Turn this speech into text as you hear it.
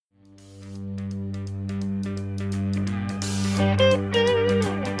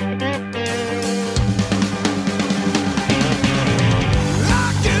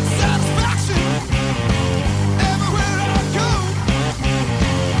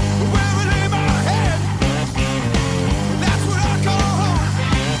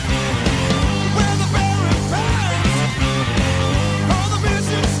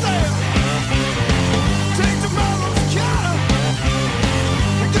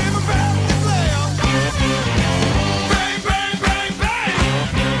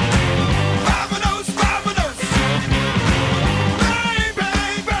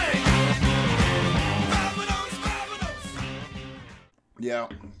Yeah.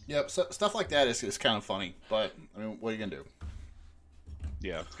 Yep. So, stuff like that is kind of funny, but I mean, what are you gonna do?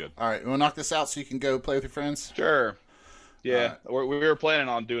 Yeah, it's good. All right, you want to knock this out so you can go play with your friends? Sure. Yeah, we were planning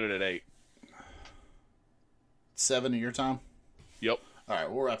on doing it at 8. 7 of your time. Yep. All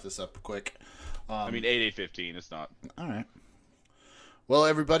right, we'll wrap this up quick. I mean, 8:15. It's not. All right. Well,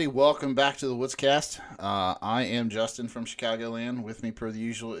 everybody, welcome back to the Woodscast. I am Justin from Chicagoland. With me, per the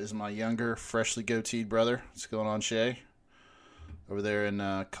usual, is my younger, freshly goateed brother. What's going on, Shay? Over there in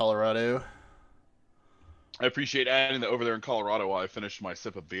Colorado. I appreciate adding that over there in Colorado while I finished my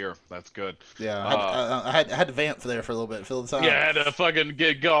sip of beer. That's good. Yeah, I had to vamp there for a little bit. Fill the time. Yeah, I had to fucking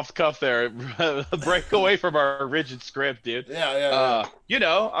get off the cuff there. Break away from our rigid script, dude. Yeah. You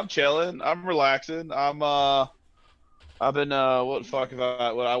know, I'm chilling. I'm relaxing. I've been what the fuck have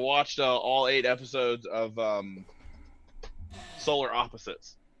I watched all 8 episodes of Solar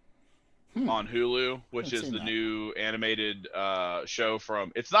Opposites on Hulu, which is the new animated show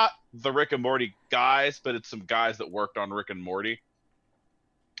from. It's not the Rick and Morty guys, but it's some guys that worked on Rick and Morty,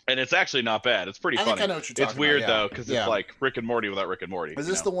 and it's actually not bad. It's pretty funny. I know what you're talking It's weird about, though because it's like Rick and Morty without Rick and Morty. Is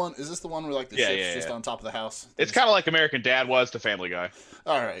this the one? Is this the one where like the ship's just on top of the house? It's kind of like American Dad was to Family Guy.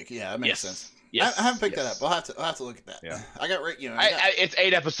 All right, yeah, that makes sense. Yes. I haven't picked that up. I'll have to look at that. Yeah. I got it's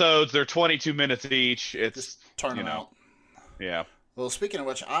 8 episodes. They're 22 minutes each. It's just turn them out. Yeah. Well, speaking of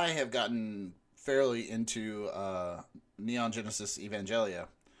which, I have gotten fairly into Neon Genesis Evangelia,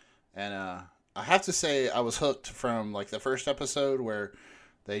 and I have to say I was hooked from like the first episode where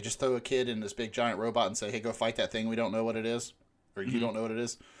they just throw a kid in this big giant robot and say, "Hey, go fight that thing. We don't know what it is, or you don't know what it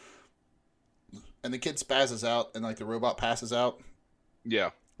is." And the kid spazzes out, and like the robot passes out.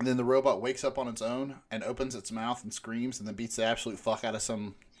 Yeah. And then the robot wakes up on its own and opens its mouth and screams and then beats the absolute fuck out of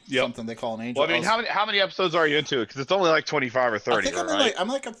something they call an angel. Well, I mean, how many episodes are you into it? Because it's only like 25 or 30. I think I'm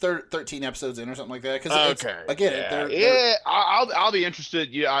like 13 episodes in or something like that. I'll be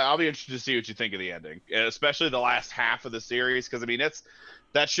interested. Yeah, I'll be interested to see what you think of the ending, especially the last half of the series. Because I mean,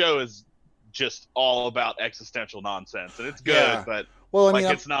 that show is just all about existential nonsense, and it's good, but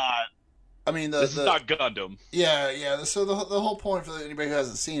it's not. I mean, this is not Gundam. Yeah. So the whole point for anybody who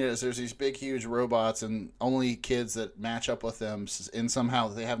hasn't seen it is there's these big, huge robots, and only kids that match up with them in somehow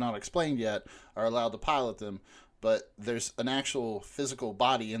that they have not explained yet are allowed to pilot them. But there's an actual physical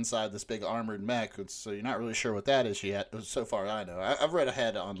body inside this big armored mech, so you're not really sure what that is yet. So far, I know. I've read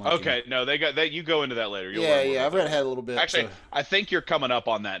ahead on. You go into that later. I've read ahead a little bit. Actually, I think you're coming up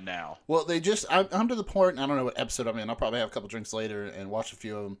on that now. Well, I'm to the point. I don't know what episode I'm in. I'll probably have a couple drinks later and watch a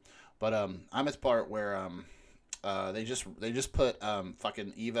few of them. But I'm at the part where they just put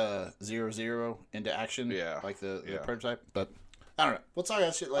fucking Eva 00 into action, like the prototype. But I don't know. We'll talk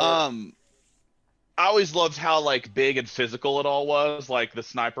about shit later. I always loved how like big and physical it all was. Like the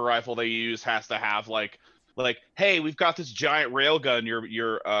sniper rifle they use has to have like hey, we've got this giant railgun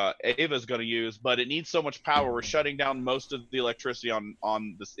your Ava's going to use, but it needs so much power. We're shutting down most of the electricity in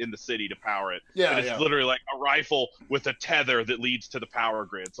the city to power it. Yeah, and it's literally like a rifle with a tether that leads to the power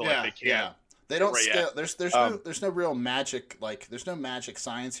grid. So like they can't. Yeah. They don't scale. There's no real magic. Like there's no magic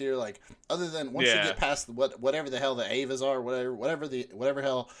science here. Like other than once you get past whatever the hell the Avas are, whatever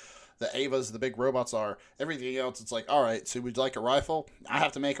hell the Avas, the big robots are, everything else, it's like, all right, so would you like a rifle? I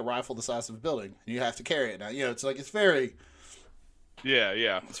have to make a rifle the size of a building. You have to carry it now. It's like, it's very... Yeah.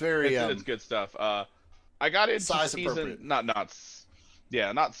 It's very... It's good stuff. I got into size season... appropriate.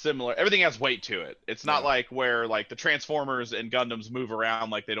 Not similar. Everything has weight to it. It's not like where, like, the Transformers and Gundams move around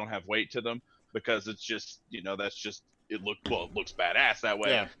like they don't have weight to them, because it's just, that's just... It looks badass that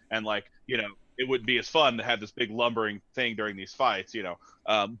way. Yeah. And, like, it wouldn't be as fun to have this big lumbering thing during these fights,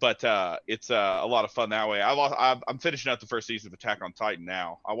 but it's a lot of fun that way. I'm finishing up the first season of Attack on Titan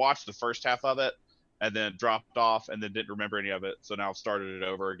now. I watched the first half of it and then dropped off and then didn't remember any of it. So now I've started it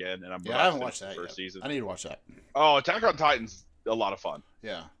over again, and I haven't watched that first season. I need to watch that. Oh, Attack on Titan's a lot of fun.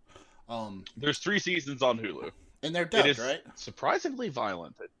 Yeah. There's 3 seasons on Hulu. And they're dubbed, right? Surprisingly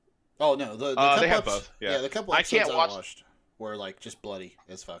violent. Oh no, the they have both. Yeah, the couple episodes I watched were like just bloody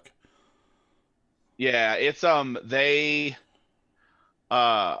as fuck. Yeah, it's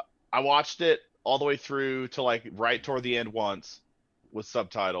I watched it all the way through to like right toward the end once with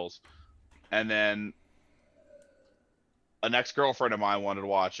subtitles, and then an ex-girlfriend of mine wanted to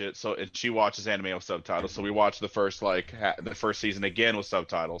watch it, so and she watches anime with subtitles. So we watched the first the first season again with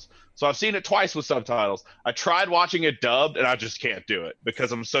subtitles. So I've seen it twice with subtitles. I tried watching it dubbed, and I just can't do it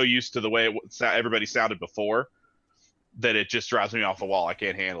because I'm so used to the way everybody sounded before that it just drives me off the wall. I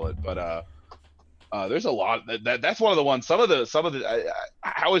can't handle it. But there's a lot that's one of the ones. Some of the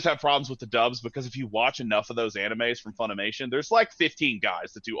I always have problems with the dubs because if you watch enough of those animes from Funimation, there's like 15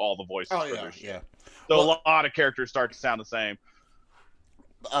 guys that do all the voices. Oh for yeah, their shit. yeah. So Well, a lot of characters start to sound the same.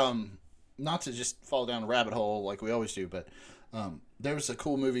 Not to just fall down a rabbit hole like we always do, but there was a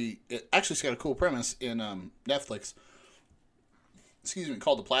cool movie. It actually's got a cool premise in Netflix. Excuse me,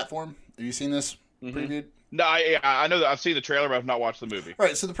 called The Platform. Have you seen this previewed? No, I know that I've seen the trailer, but I've not watched the movie.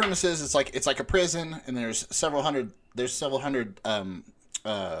 Right. So the premise is it's like a prison, and there's several hundred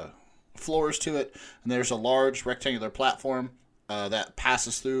floors to it, and there's a large rectangular platform that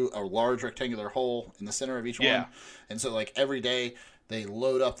passes through a large rectangular hole in the center of each one. And so like every day they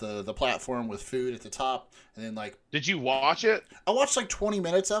load up the platform with food at the top, and then like. Did you watch it? I watched like 20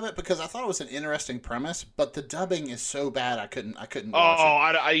 minutes of it because I thought it was an interesting premise, but the dubbing is so bad I couldn't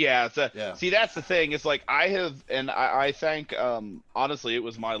watch it. Yeah. See, that's the thing. It's like I think honestly it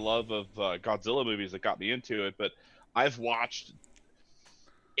was my love of Godzilla movies that got me into it, but I've watched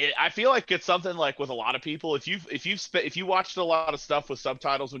it. I feel like it's something like with a lot of people. If you watched a lot of stuff with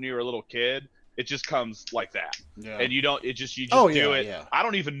subtitles when you were a little kid, it just comes like that. Yeah. And you just do it. Yeah. I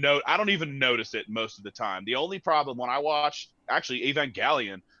don't even notice it most of the time. The only problem when I watch actually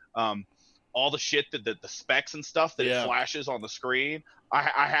Evangelion, all the shit that the specs and stuff that it flashes on the screen,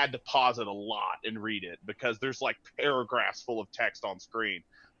 I had to pause it a lot and read it because there's like paragraphs full of text on screen.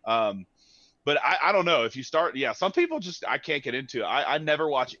 But I don't know if you start. Yeah, some people just I can't get into it. I never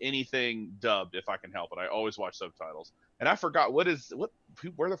watch anything dubbed if I can help it. I always watch subtitles. And I forgot where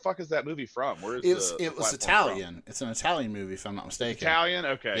the fuck is that movie from? It was Italian. From? It's an Italian movie, if I'm not mistaken. Italian,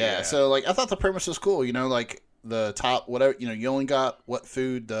 okay. Yeah. So like I thought the premise was cool. You know, like the top whatever. You know, you only got what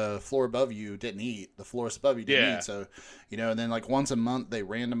food the floor above you didn't eat. The floors above you didn't eat. So, you know, and then like once a month they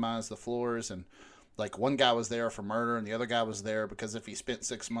randomize the floors, and like one guy was there for murder, and the other guy was there because if he spent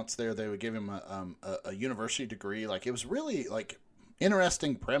 6 months there, they would give him a university degree. Like it was really like.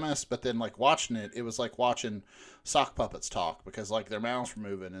 Interesting premise, but then like watching it was like watching sock puppets talk because like their mouths were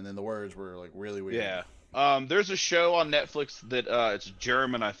moving and then the words were like really weird. Yeah. There's a show on Netflix that it's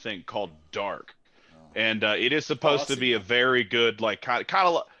German, I think, called Dark, and it is supposed to be a very good like kind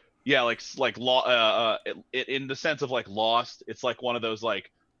of in the sense of like Lost. It's like one of those like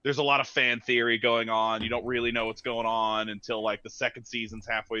there's a lot of fan theory going on. You don't really know what's going on until like the second season's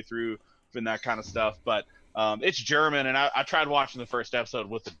halfway through and that kind of stuff, but. It's German, and I tried watching the first episode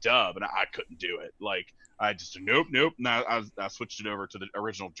with the dub, and I couldn't do it. Like, I just, nope. And I switched it over to the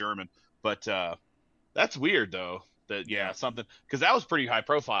original German. But that's weird, though. Something. Because that was pretty high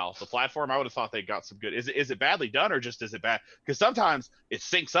profile. The Platform, I would have thought they got some good. Is it badly done, or just is it bad? Because sometimes it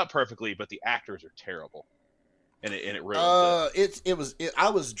syncs up perfectly, but the actors are terrible. And it ruins it. I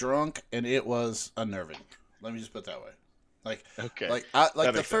was drunk, and it was unnerving. Let me just put it that way. Like, okay.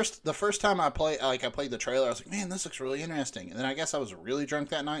 The first time I played the trailer, I was like, man, this looks really interesting. And then I guess I was really drunk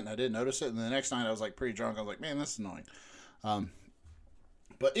that night and I didn't notice it. And then the next night I was like pretty drunk. I was like, man, this is annoying.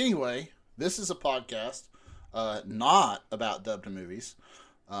 But anyway, this is a podcast, not about dubbed movies.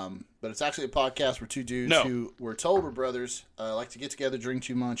 But it's actually a podcast where two dudes who were told were brothers, like to get together, drink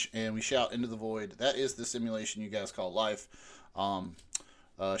too much, and we shout into the void. That is the simulation you guys call life.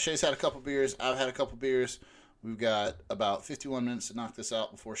 Shay's had a couple beers. I've had a couple beers. We've got about 51 minutes to knock this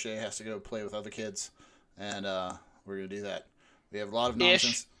out before Shay has to go play with other kids, and we're going to do that. We have a lot of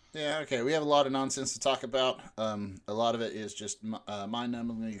nonsense. Yeah, okay. We have a lot of nonsense to talk about. A lot of it is just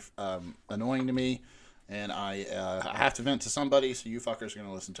mind-numbingly annoying to me, and I have to vent to somebody, so you fuckers are going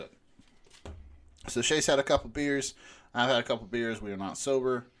to listen to it. So Shay's had a couple beers. I've had a couple beers. We are not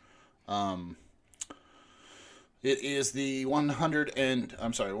sober. It is the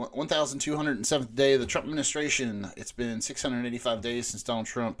 1,207th day of the Trump administration. It's been 685 days since Donald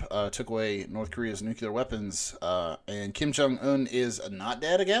Trump took away North Korea's nuclear weapons. And Kim Jong-un is not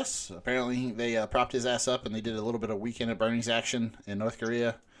dead, I guess. Apparently, they propped his ass up and they did a little bit of weekend at Bernie's action in North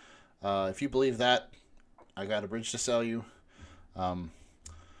Korea. If you believe that, I got a bridge to sell you.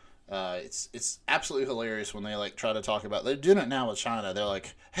 It's absolutely hilarious when they like try to talk about. They're doing it now with China. They're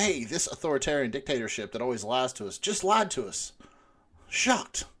like, "Hey, this authoritarian dictatorship that always lies to us just lied to us."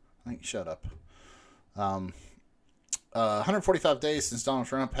 Shocked. I think shut up. 145 days since Donald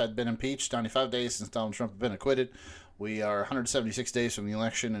Trump had been impeached, 95 days since Donald Trump had been acquitted. We are 176 days from the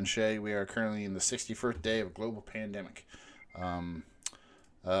election, and Shay, we are currently in the 61st day of a global pandemic.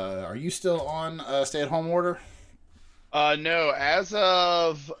 Are you still on stay-at-home order? No, as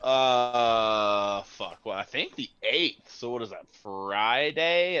of I think the 8th. So what is that?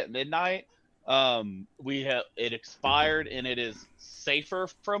 Friday at midnight. We have it expired, and it is safer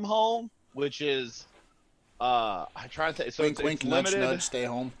from home, which is I try to say so. Wink, It's wink, limited. nudge, nudge, stay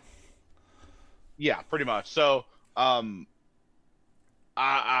home. Yeah, pretty much. So I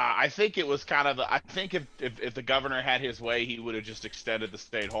think it was kind of. I think if the governor had his way, he would have just extended the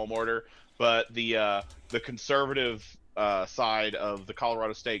stay-at-home order. But the conservative side of the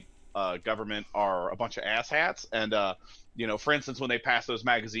Colorado state government are a bunch of asshats. And for instance, when they passed those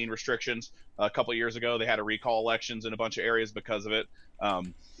magazine restrictions a couple of years ago, they had to recall elections in a bunch of areas because of it.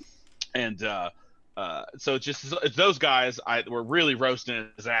 So it's those guys were really roasting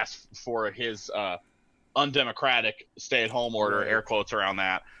his ass for his undemocratic stay-at-home order, Right. air quotes around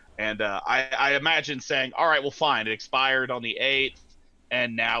that. And I imagine saying, all right, well, fine, it expired on the 8th,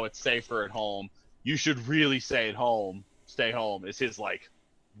 and now it's safer at home. You should really stay home is his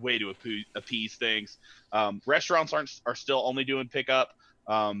way to appease things. Restaurants are still only doing pickup.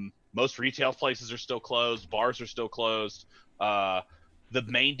 Most retail places are still closed. Bars are still closed. The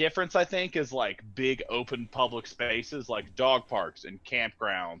main difference, I think, is big open public spaces like dog parks and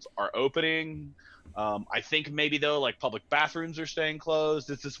campgrounds are opening. I think maybe though, public bathrooms are staying closed.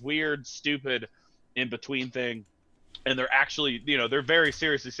 It's this weird, stupid in between thing. And they're actually, they're very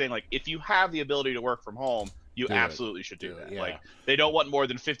seriously saying, if you have the ability to work from home, you absolutely should do that. Yeah. They don't want more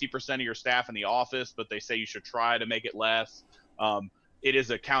than 50% of your staff in the office, but they say you should try to make it less. It is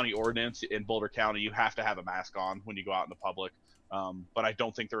a county ordinance in Boulder County. You have to have a mask on when you go out in the public. But I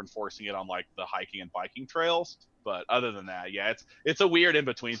don't think they're enforcing it on the hiking and biking trails. But other than that, yeah, it's a weird in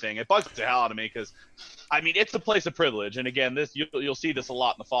between thing. It bugs the hell out of me because, it's a place of privilege. And again, you'll see this a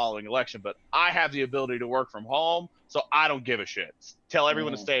lot in the following election. But I have the ability to work from home, so I don't give a shit. Tell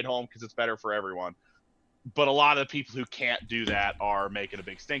everyone to stay at home because it's better for everyone. But a lot of the people who can't do that are making a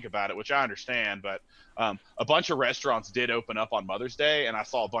big stink about it, which I understand. But a bunch of restaurants did open up on Mother's Day, and I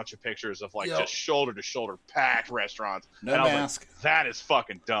saw a bunch of pictures of just shoulder to shoulder packed restaurants. No and mask. I was that is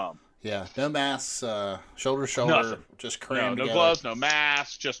fucking dumb. Yeah, no masks, shoulder to shoulder, Nothing. just crammed no together. gloves, no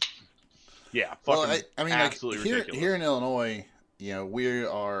masks, just fucking absolutely ridiculous. Here in Illinois, we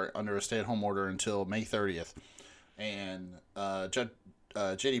are under a stay-at-home order until May 30th, and Judge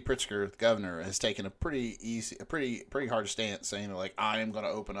J.D. Pritzker, the governor, has taken a pretty hard stance, saying that, I am going to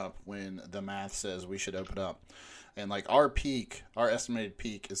open up when the math says we should open up, and our estimated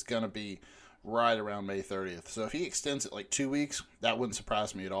peak is going to be right around May 30th. So if he extends it 2 weeks, that wouldn't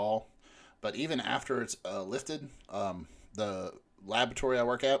surprise me at all. But even after it's lifted, the laboratory I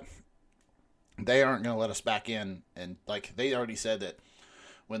work at, they aren't going to let us back in. And they already said that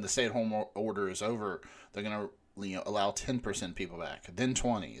when the stay-at-home order is over, they're going to allow 10% people back, then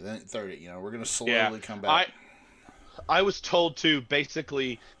 20, then 30. We're going to slowly come back. I was told to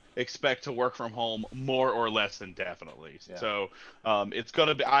basically expect to work from home more or less indefinitely. Yeah. So it's going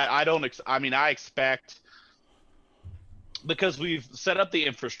to be. I expect, because we've set up the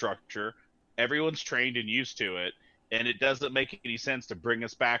infrastructure, everyone's trained and used to it, and it doesn't make any sense to bring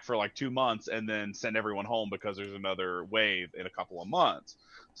us back for 2 months and then send everyone home because there's another wave in a couple of months.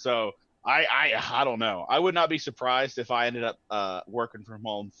 So I don't know. I would not be surprised if I ended up working from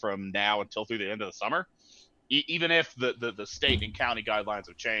home from now until through the end of the summer, even if the state and county guidelines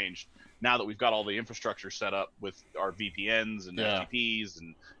have changed. Now that we've got all the infrastructure set up with our VPNs and FTPs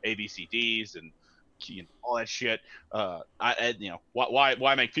and ABCDs and all that shit,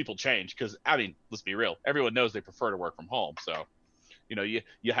 why make people change? Because let's be real, everyone knows they prefer to work from home. So you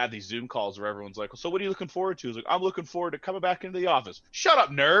have these Zoom calls where everyone's like, so what are you looking forward to? It's like, I'm looking forward to coming back into the office. Shut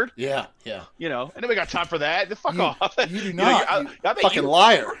up, nerd. Yeah. And then we got time for that. Fuck off. You do not. I fucking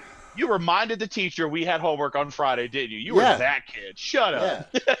liar. You reminded the teacher we had homework on Friday, didn't you? You were that kid. Shut up.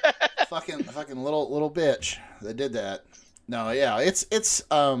 Yeah. fucking little bitch that did that. No, yeah,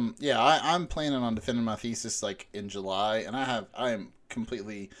 I'm planning on defending my thesis in July, and I am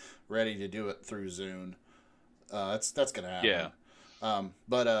completely ready to do it through Zoom. That's gonna happen. Yeah.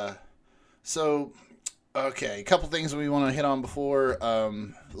 So okay, a couple things we want to hit on before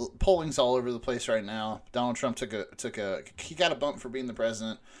polling's all over the place right now. Donald Trump he got a bump for being the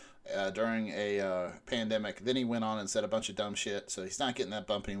president during a pandemic. Then he went on and said a bunch of dumb shit, so he's not getting that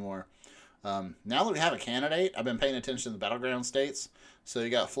bump anymore. Now that we have a candidate, I've been paying attention to the battleground states. So you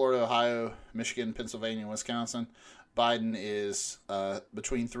got Florida, Ohio, Michigan, Pennsylvania, Wisconsin. Biden is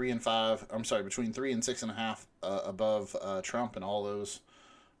between 3 and 5. I'm sorry, between 3 and 6.5 above Trump and all those.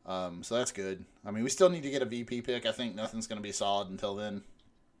 So that's good. I mean, we still need to get a VP pick. I think nothing's going to be solid until then.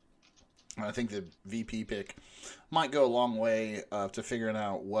 I think the VP pick might go a long way to figuring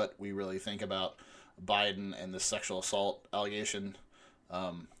out what we really think about Biden and the sexual assault allegation.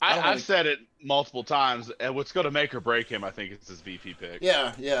 I've said it multiple times, and what's going to make or break him, I think, is his VP pick.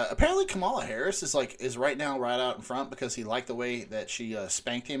 Yeah. Apparently, Kamala Harris is right now right out in front because he liked the way that she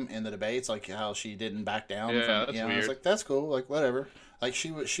spanked him in the debates, like how she didn't back down. Yeah, that's weird. I was like, that's cool, like whatever. Like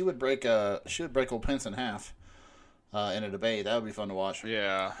she would break old Pence in half in a debate. That would be fun to watch.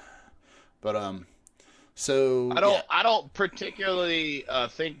 Yeah. But so I don't particularly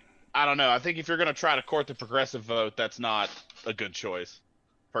think. I don't know. I think if you're going to try to court the progressive vote, that's not a good choice,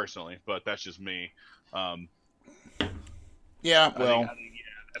 personally. But that's just me. Yeah, well, I think,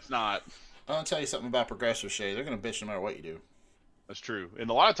 that's not. I'm gonna tell you something about progressive, Shay. They're gonna bitch no matter what you do. That's true, and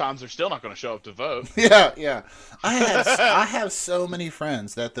a lot of times they're still not going to show up to vote. Yeah. I have so many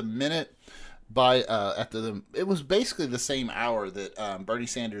friends that the minute it was basically the same hour that Bernie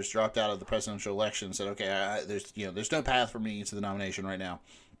Sanders dropped out of the presidential election and said, okay, there's no path for me to the nomination right now.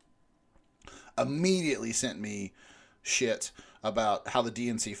 Immediately sent me shit about how the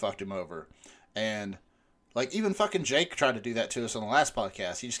DNC fucked him over. And like even fucking Jake tried to do that to us on the last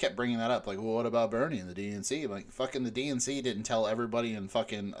podcast. He just kept bringing that up. Like, well, what about Bernie and the DNC? Like, fucking the DNC didn't tell everybody in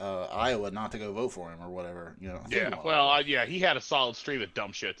fucking Iowa not to go vote for him or whatever. Yeah. Well, he had a solid stream of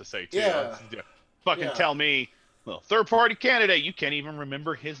dumb shit to say too. Yeah. Tell me, well, third party candidate, you can't even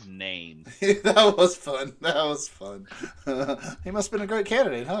remember his name. That was fun. He must have been a great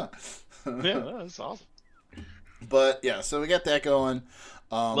candidate, huh? Yeah, that's awesome. But yeah, so we got that going.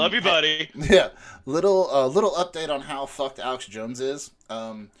 Love you, buddy. Yeah, little update on how fucked Alex Jones is.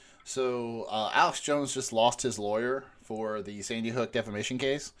 So Alex Jones just lost his lawyer for the Sandy Hook defamation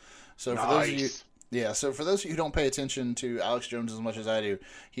case. So for those of you who don't pay attention to Alex Jones as much as I do,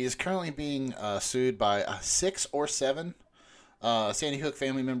 he is currently being sued by 6 or 7 Sandy Hook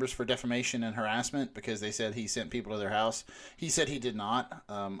family members for defamation and harassment because they said he sent people to their house. He said he did not.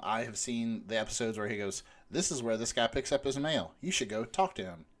 I have seen the episodes where he goes, "This is where this guy picks up his mail. You should go talk to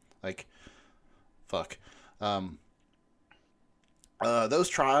him." Like, fuck. Those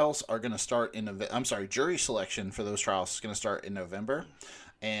trials are going to start in jury selection for those trials is going to start in November.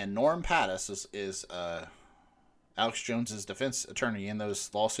 And Norm Pattis is Alex Jones's defense attorney in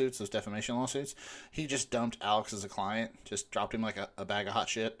those lawsuits, those defamation lawsuits. He just dumped Alex as a client, just dropped him like a bag of hot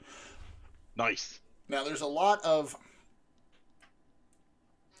shit. Nice. Now, there's a lot of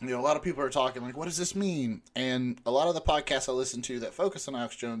people are talking like, what does this mean? And a lot of the podcasts I listen to that focus on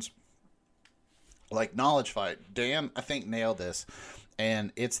Alex Jones, like Knowledge Fight, Dan, I think, nailed this.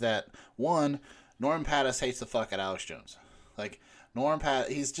 And it's that, one, Norm Pattis hates the fuck out of Alex Jones. Like,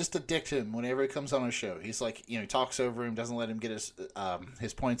 he's just a dick to him whenever he comes on his show. He's like, he talks over him, doesn't let him get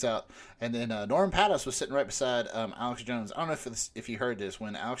his points out. And then Norm Pattis was sitting right beside Alex Jones. I don't know if you heard this,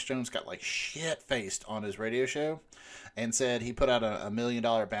 when Alex Jones got like shit-faced on his radio show and said he put out a $1 million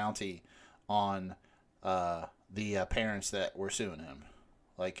bounty on the parents that were suing him.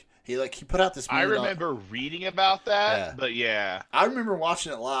 He put out this $1 million. I remember reading about that, but yeah. I remember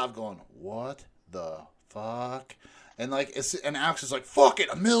watching it live going, what the fuck? And and Alex is like, fuck it,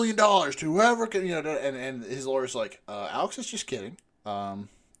 $1 million to whoever can, and his lawyer's like, Alex is just kidding.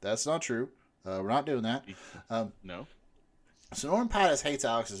 That's not true. We're not doing that. No. So Norm Pattis hates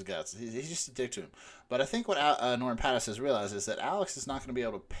Alex's guts. He's just a dick to him. But I think what Norm Pattis has realized is that Alex is not going to be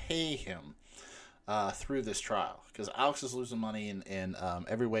able to pay him through this trial, because Alex is losing money in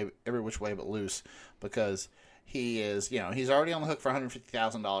every which way but loose, because he is, he's already on the hook for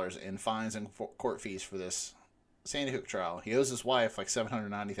 $150,000 in fines and court fees for this Sandy Hook trial. He owes his wife like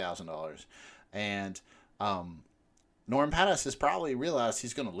 $790,000, and Norm Pattis has probably realized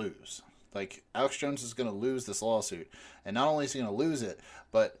he's going to lose. Like, Alex Jones is going to lose this lawsuit, and not only is he going to lose it,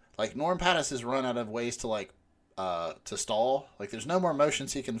 but like Norm Pattis has run out of ways to to stall. Like, there's no more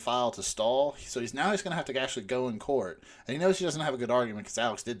motions he can file to stall, so he's going to have to actually go in court, and he knows he doesn't have a good argument because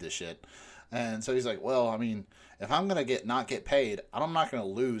Alex did this shit. And so he's like, well, I mean, if I'm going to not get paid, I'm not going to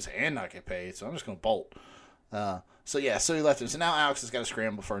lose and not get paid, so I'm just going to bolt. So he left him. So now Alex has got to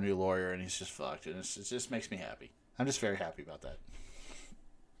scramble for a new lawyer, and he's just fucked. And it just makes me happy. I'm just very happy about that.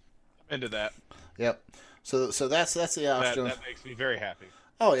 I'm into that. Yep. So that's the Alex Jones. That makes me very happy.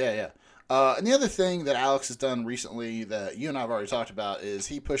 Oh, yeah. And the other thing that Alex has done recently that you and I have already talked about is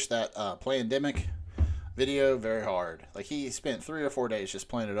he pushed that Plandemic video very hard. Like, he spent 3 or 4 days just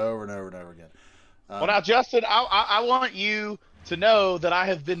playing it over and over and over again. Well, now, Justin, I want you to know that I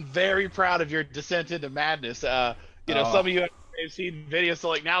have been very proud of your descent into madness. Some of you have seen videos. So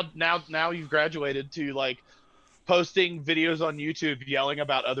like now you've graduated to like posting videos on YouTube, yelling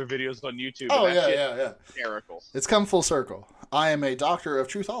about other videos on YouTube. Oh, and that shit yeah. hysterical. It's come full circle. I am a doctor of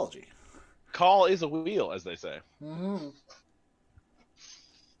truthology. Call is a wheel, as they say. Mm-hmm.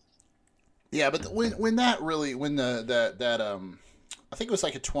 Yeah, but when that really, when I think it was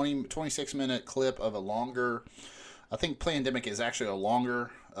like a 26 minute clip of a longer, I think Plandemic is actually a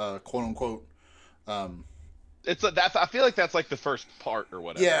longer, quote unquote, I feel like that's like the first part or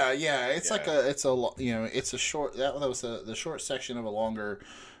whatever. Yeah. It's like it's a short, that was the short section of a longer,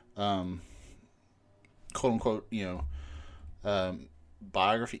 quote unquote,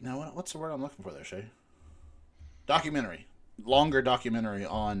 biography. No, what's the word I'm looking for there, Shay? Documentary. Longer documentary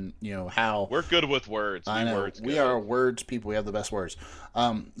on how we're good with words. I know we are words people. We have the best words.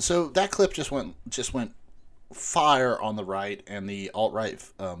 So that clip just went fire on the right and the alt-right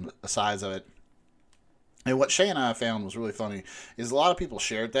sides of it. And what Shay and I found was really funny is a lot of people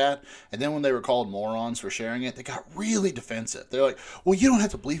shared that, and then when they were called morons for sharing it, they got really defensive. They're like, "Well, you don't have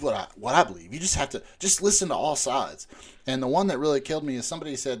to believe what I believe. You just have to listen to all sides." And the one that really killed me is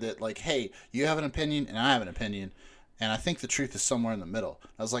somebody said that like, "Hey, you have an opinion and I have an opinion, and I think the truth is somewhere in the middle."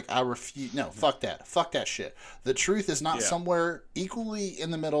 I was like, I refuse. No, fuck that shit. The truth is not somewhere equally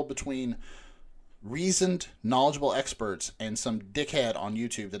in the middle between reasoned, knowledgeable experts and some dickhead on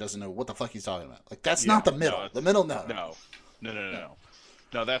YouTube that doesn't know what the fuck he's talking about. Like, that's not the middle. No, the middle, no.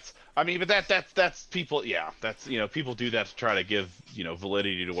 No, that's people. Yeah, that's people do that to try to give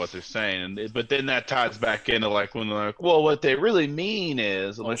validity to what they're saying, but then that ties back into like when they're like, well, what they really mean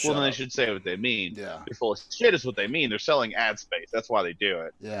is then they should say what they mean. Yeah, they're full of shit is what they mean. They're selling ad space. That's why they do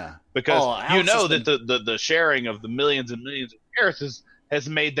it. Yeah, because that the sharing of the millions and millions of shares has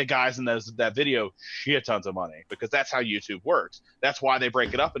made the guys in that video shit tons of money, because that's how YouTube works. That's why they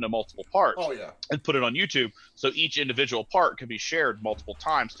break it up into multiple parts. Oh, yeah. And put it on YouTube, so each individual part can be shared multiple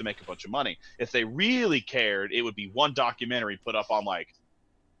times to make a bunch of money. If they really cared, it would be one documentary put up on like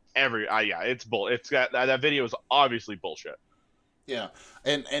it's bull. It's got that video is obviously bullshit. Yeah,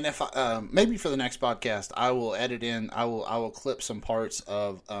 and if maybe for the next podcast, I will edit in. I will clip some parts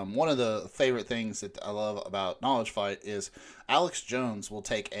of one of the favorite things that I love about Knowledge Fight is Alex Jones will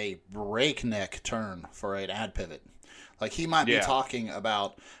take a breakneck turn for an ad pivot. Like he might be talking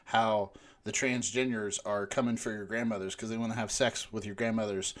about how the transgenders are coming for your grandmothers because they want to have sex with your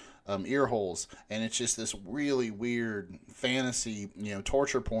grandmother's ear holes, and it's just this really weird fantasy,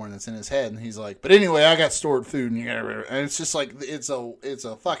 torture porn that's in his head. And he's like, "But anyway, I got stored food," and it's just like it's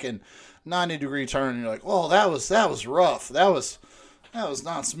a fucking 90-degree turn. And you're like, "Oh, that was rough. That was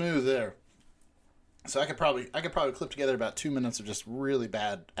not smooth there." So I could probably clip together about 2 minutes of just really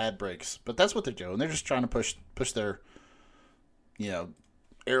bad ad breaks. But that's what they're doing. They're just trying to push their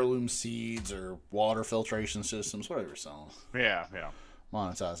heirloom seeds or water filtration systems, whatever you're selling. Yeah.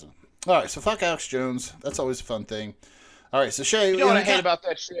 Monetizing. All right, so fuck Alex Jones. That's always a fun thing. All right, so Shay, you know what I hate about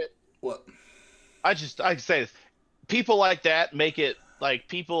that shit? What? I say this. People like that make it like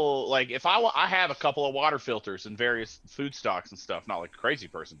people like if I have a couple of water filters and various food stocks and stuff, not like a crazy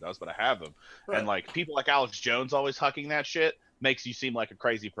person does, but I have them. Right. And like people like Alex Jones always hucking that shit makes you seem like a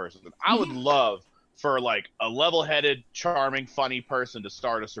crazy person. I would love for like a level-headed, charming, funny person to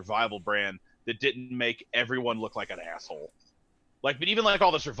start a survival brand that didn't make everyone look like an asshole. Like, but even like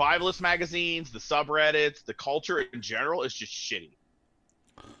all the survivalist magazines, the subreddits, the culture in general is just shitty.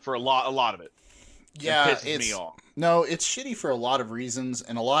 For a lot of it. Yeah, it pisses me off. No, it's shitty for a lot of reasons,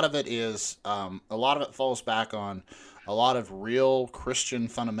 and a lot of it is a lot of it falls back on a lot of real Christian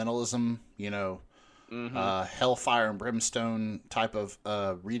fundamentalism. Hellfire and brimstone type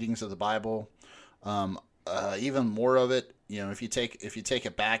of readings of the Bible. Even more of it, if you take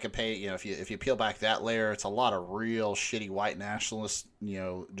it back a page, if you peel back that layer, it's a lot of real shitty white nationalist,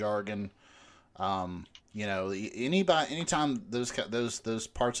 jargon. Anytime those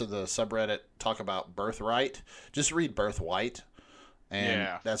parts of the subreddit talk about birthright, just read birthright, and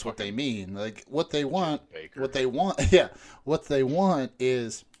that's what they mean. Like what they want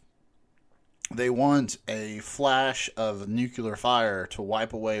is they want a flash of nuclear fire to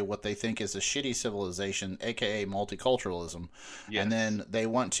wipe away what they think is a shitty civilization, aka multiculturalism. Yes. And then they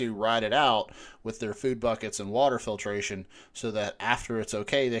want to ride it out with their food buckets and water filtration so that after it's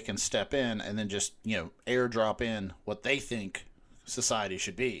okay, they can step in and then just, airdrop in what they think society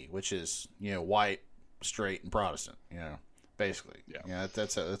should be, which is, white, straight, and Protestant, basically. Yeah.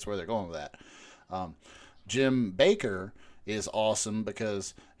 That's where they're going with that. Jim Baker is awesome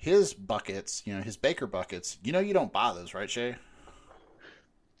because his buckets, his Baker buckets, you don't buy those, right, Shay?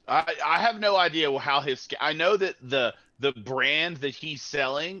 I have no idea how I know that the the brand that he's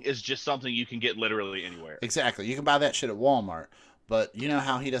selling is just something you can get literally anywhere. Exactly. You can buy that shit at Walmart, but you know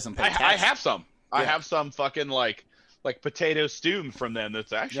how he doesn't pay tax? I have some. Yeah. I have some fucking like potato stew from them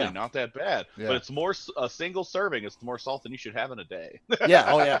that's actually not that bad. Yeah. But it's more a single serving. It's more salt than you should have in a day. Yeah.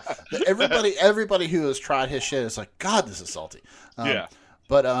 Oh yeah. Everybody who has tried his shit is like, God, this is salty. Yeah.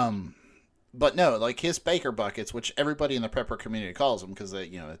 But no, like his baker buckets, which everybody in the prepper community calls them because they,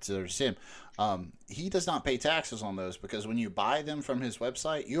 it's him. He does not pay taxes on those because when you buy them from his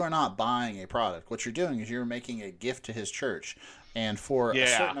website, you are not buying a product. What you're doing is you're making a gift to his church, and for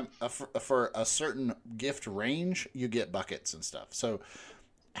a certain gift range, you get buckets and stuff. So,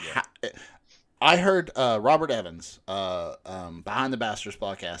 I heard Robert Evans, Behind the Bastards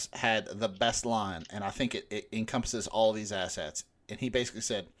podcast, had the best line, and I think it encompasses all these assets. And he basically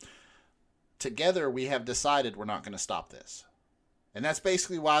said, together we have decided we're not going to stop this. And that's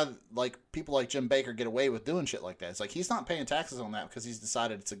basically why like people like Jim Baker get away with doing shit like that. It's like he's not paying taxes on that because he's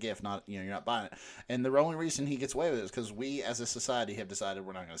decided it's a gift, not you're not buying it. And the only reason he gets away with it is because we as a society have decided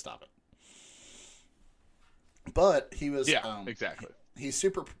we're not going to stop it. But he was exactly. He's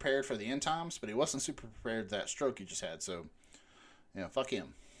super prepared for the end times, but he wasn't super prepared for that stroke he just had. So, fuck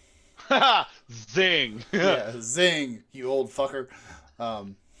him. Zing. Yeah, zing, you old fucker.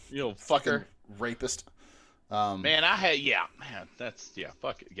 You old fucker. Rapist. Fuck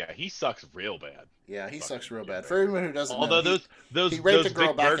it. Yeah, he sucks real bad. Yeah, he sucks real bad. For everyone who doesn't know, he raped a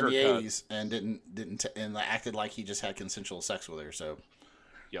girl back in the cuts. 80s and didn't acted like he just had consensual sex with her, so.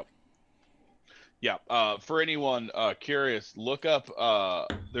 Yep. For anyone curious, look up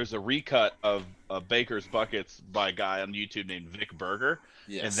there's a recut of Baker's Buckets by a guy on YouTube named Vic Berger.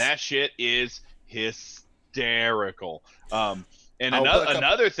 Yes. And that shit is hysterical. And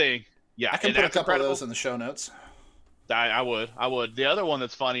another thing, I can put a couple of those in the show notes. I would. The other one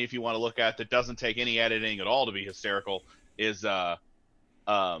that's funny if you want to look at that doesn't take any editing at all to be hysterical is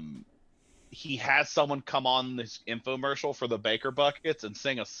he has someone come on this infomercial for the Baker Buckets and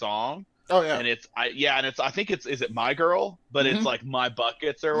sing a song. Oh yeah. And I think is it My Girl? But it's like My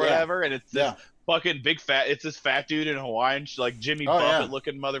Buckets or whatever, and it's this fucking big fat. It's this fat dude in Hawaiian, like Jimmy Buffett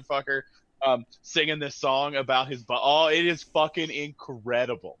looking motherfucker, singing this song about his butt. Oh, it is fucking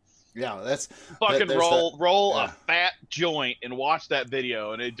incredible. Yeah, that's fucking roll a fat joint and watch that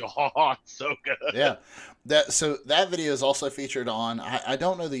video, and it's so good. Yeah, that video is also featured on. I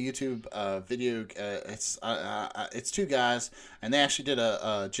don't know the YouTube video. It's two guys, and they actually did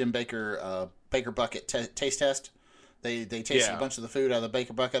a Jim Baker Baker Bucket taste test. They tasted a bunch of the food out of the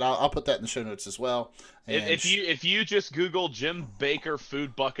Baker Bucket. I'll put that in the show notes as well. And if you just Google Jim Baker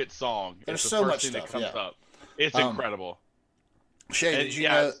food bucket song, there's it's so the much first thing stuff. that comes up. It's incredible. Shay, did you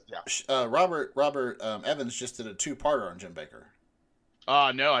know Robert Evans just did a 2-parter on Jim Baker?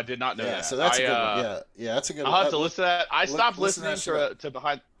 No, I did not know that. So that's a good one. Yeah, that's a good one. I'll have to listen to that. I stopped listening to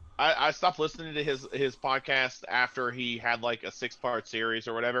Behind. I stopped listening to his podcast after he had like a 6-part series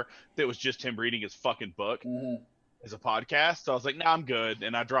or whatever that was just him reading his fucking book as a podcast. So I was like, I'm good,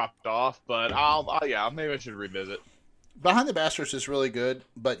 and I dropped off. But maybe I should revisit. Behind the Bastards is really good,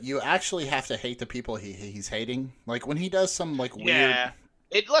 but you actually have to hate the people he's hating. Like when he does some like weird. Yeah.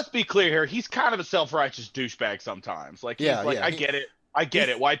 Let's be clear here. He's kind of a self-righteous douchebag sometimes. Like I get it. I get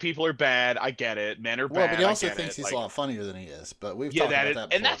it. White people are bad. I get it. Men are bad. Well, but he also thinks he's a lot funnier than he is. But we've talked about that before.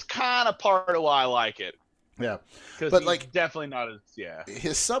 And that's kind of part of why I like it. Yeah, because he's like definitely not as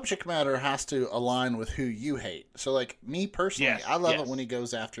his subject matter has to align with who you hate. So like me personally, I love it when he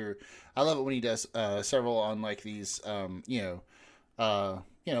goes after. I love it when he does several on like these, like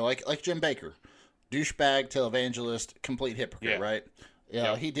Jim Baker, douchebag, televangelist, complete hypocrite, right?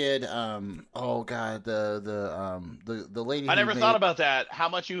 Yeah, he did. Oh God, the lady. I never thought about that. How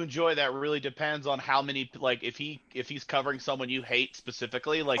much you enjoy that really depends on how many. Like if he's covering someone you hate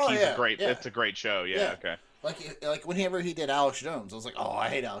specifically, like it's a great show. Yeah. Okay. Like whenever he did Alex Jones, I was like, oh, I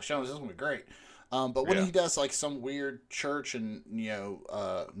hate Alex Jones. This is gonna be great. But when he does like some weird church in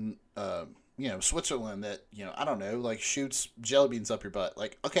Switzerland that I don't know, like shoots jelly beans up your butt,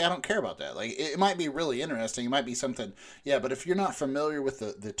 like okay, I don't care about that. Like it might be really interesting, it might be something, but if you're not familiar with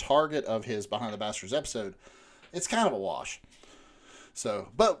the target of his Behind the Bastards episode, it's kind of a wash. So,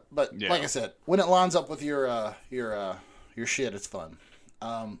 but like I said, when it lines up with your shit, it's fun.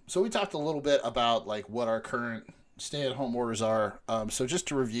 So we talked a little bit about like what our current stay-at-home orders are. So just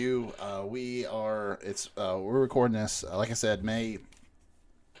to review, we're recording this, like I said, May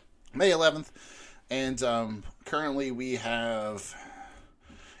 11th, and currently we have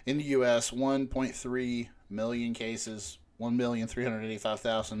in the U.S. 1.3 million cases,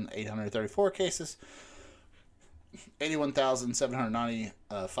 1,385,834 cases,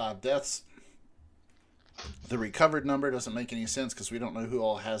 81,795 deaths. The recovered number doesn't make any sense because we don't know who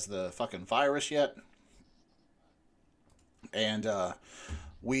all has the fucking virus yet. And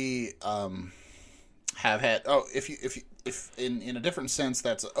we have had if in a different sense,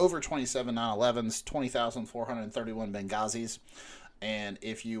 that's over 27 9/11s, 20,431 Benghazis. And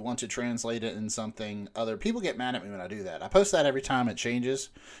if you want to translate it in something other, people get mad at me when I do that. I post that every time it changes.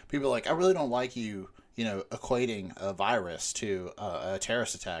 People are like, I really don't like you, equating a virus to a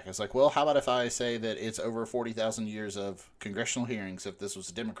terrorist attack. It's like, well, how about if I say that it's over 40,000 years of congressional hearings if this was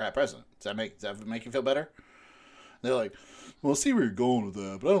a Democrat president? Does that make you feel better? They're like, well, I see where you're going with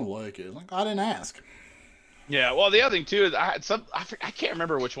that, but I don't like it. I'm like, I didn't ask. Yeah, well, the other thing too is I can't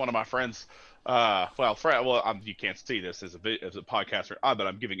remember which one of my friends. You can't see this as a podcaster, but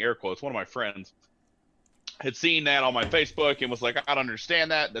I'm giving air quotes. One of my friends had seen that on my Facebook and was like, I don't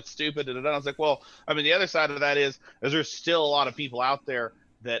understand that. That's stupid. And I was like, well, I mean, the other side of that is there's still a lot of people out there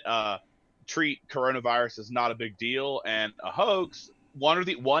that treat coronavirus as not a big deal and a hoax, one or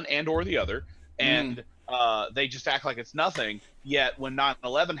the other, and they just act like it's nothing. Yet when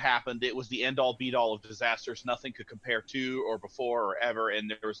 9/11 happened, it was the end-all, be-all of disasters. Nothing could compare to or before or ever, and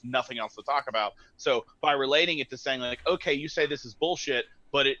there was nothing else to talk about. So by relating it to saying, like, okay, you say this is bullshit,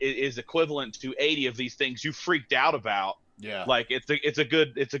 but it is equivalent to 80 of these things you freaked out about. Yeah, like it's a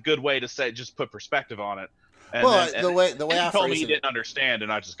good way to say, just put perspective on it. And the way I told me phrase he it, didn't understand,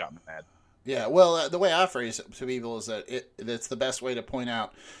 and I just got mad. Yeah, well, the way I phrase it to people is that it's the best way to point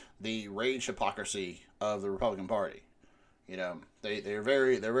out the rage hypocrisy of the Republican Party. They're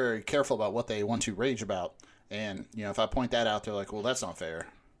very careful about what they want to rage about, and if I point that out, they're like, well, that's not fair.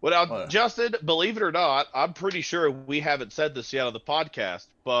 Well, Justin, believe it or not, I'm pretty sure we haven't said this yet on the podcast,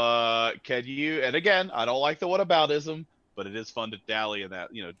 but can you? And again, I don't like the whataboutism, but it is fun to dally in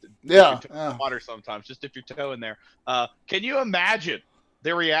that. Water sometimes, just dip your toe in there. Can you imagine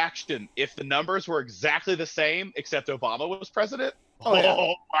the reaction if the numbers were exactly the same except Obama was president? Oh,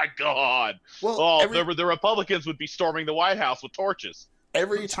 yeah. My God! Well, the Republicans would be storming the White House with torches.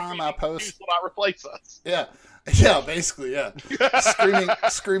 Every time I post, will not replace us. Yeah, basically, yeah,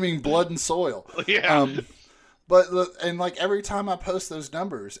 screaming blood and soil. Yeah. But every time I post those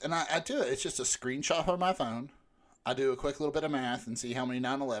numbers, and I do it, it's just a screenshot on my phone. I do a quick little bit of math and see how many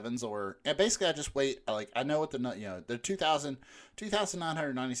 9/11s and basically I just wait. Like, I know what the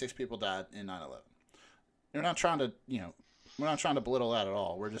 2,996 people died in 9/11. We're not trying to belittle that at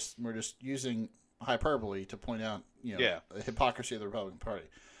all. We're just using hyperbole to point out, the hypocrisy of the Republican Party.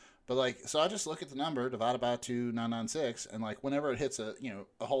 But so I just look at the number divided by 2,996, and whenever it hits a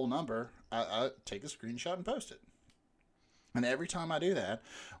whole number, I take a screenshot and post it. And every time I do that,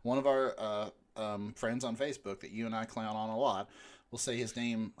 one of our friends on Facebook that you and I clown on a lot will say his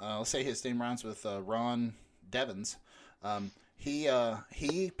name. Let's say his name rhymes with Ron Devens.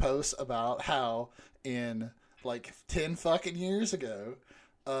 He posts about how in 10 fucking years ago,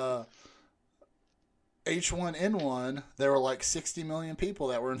 H1N1, there were 60 million people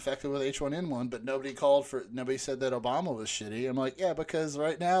that were infected with H1N1, but nobody said that Obama was shitty. I'm like, yeah, because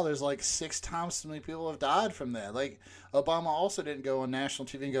right now there's 6 times so many people have died from that. Obama also didn't go on national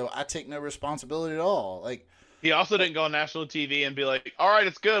TV and go, I take no responsibility at all. He also didn't go on national TV and be like, all right,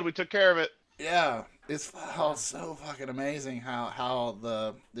 it's good, we took care of it. Yeah, it's so fucking amazing how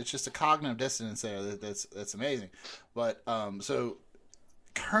it's just a cognitive dissonance there that's amazing. But so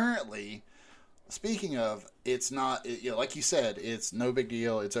currently, speaking of, it's not like you said, it's no big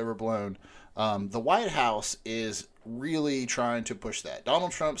deal, it's overblown. The White House is really trying to push that.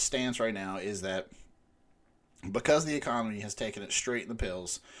 Donald Trump's stance right now is that because the economy has taken it straight in the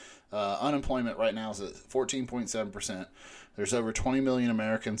pills, unemployment right now is at 14.7%. There's over 20 million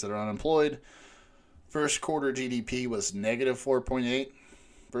Americans that are unemployed. First quarter GDP was negative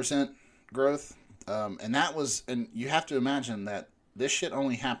 4.8% growth. And you have to imagine that this shit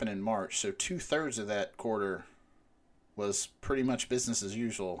only happened in March. So 2/3 of that quarter was pretty much business as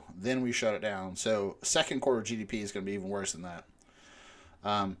usual. Then we shut it down. So second quarter GDP is going to be even worse than that.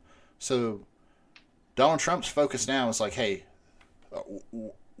 So Donald Trump's focus now is hey,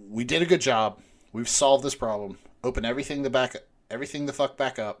 we did a good job. We've solved this problem. Open everything the fuck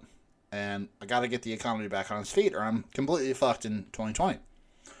back up, and I got to get the economy back on its feet, or I'm completely fucked in 2020.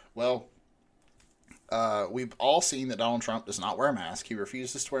 Well, we've all seen that Donald Trump does not wear a mask. He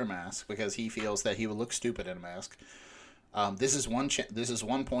refuses to wear a mask because he feels that he would look stupid in a mask. This is one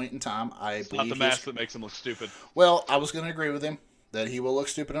point in time. It's not the mask that makes him look stupid. Well, I was going to agree with him that he will look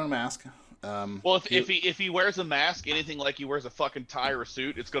stupid in a mask. If he wears a mask, anything like he wears a fucking tie or a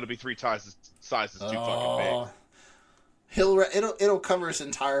suit, it's going to be 3 sizes too fucking big. It'll cover his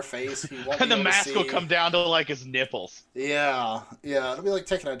entire face. He won't And be the able to mask will see. come down to like his nipples. Yeah. It'll be like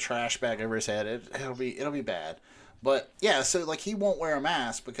taking a trash bag over his head. It'll be bad. But yeah, so like he won't wear a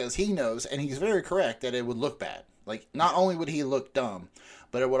mask because he knows, and he's very correct, that it would look bad. Like not only would he look dumb,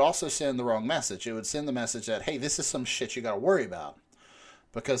 but it would also send the wrong message. It would send the message that, hey, this is some shit you got to worry about,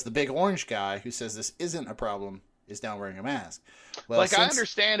 because the big orange guy who says this isn't a problem is now wearing a mask. Well, Like I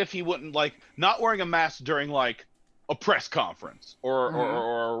understand if he wouldn't like not wearing a mask during like a press conference or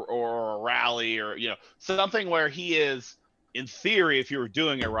a rally or something where he is, in theory, if you were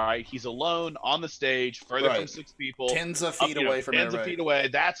doing it right, he's alone on the stage, further from 6 people, tens of feet away from tens of feet away.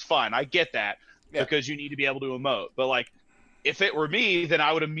 That's fine. I get that because you need to be able to emote. But like, if it were me, then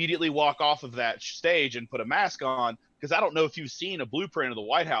I would immediately walk off of that stage and put a mask on, because I don't know if you've seen a blueprint of the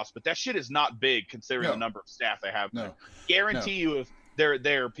White House, but that shit is not big considering the number of staff they have. No. Guarantee you, if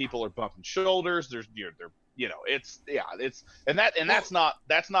there people are bumping shoulders, they're that's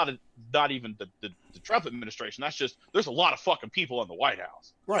not even the Trump administration. That's just, there's a lot of fucking people in the White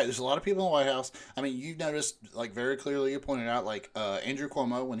House. Right, there's a lot of people in the White House. I mean, you noticed, like, very clearly, you pointed out, like, Andrew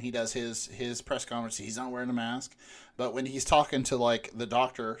Cuomo, when he does his press conference, he's not wearing a mask. But when he's talking to, like, the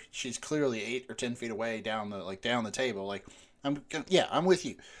doctor, she's clearly 8 or 10 feet away down the table. Like, I'm with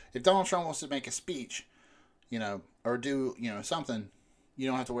you. If Donald Trump wants to make a speech, or do, something, you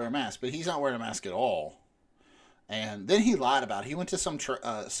don't have to wear a mask. But he's not wearing a mask at all. And then he lied about it. He went to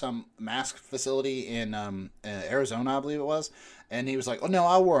some mask facility in Arizona, I believe it was, and he was like, "Oh no,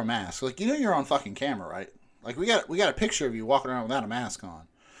 I wore a mask." Like, you're on fucking camera, right? Like, we got a picture of you walking around without a mask on.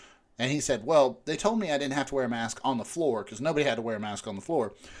 And he said, "Well, they told me I didn't have to wear a mask on the floor because nobody had to wear a mask on the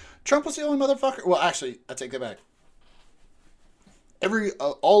floor." Trump was the only motherfucker. Well, actually, I take that back.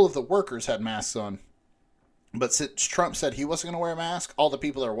 All of the workers had masks on. But since Trump said he wasn't going to wear a mask, all the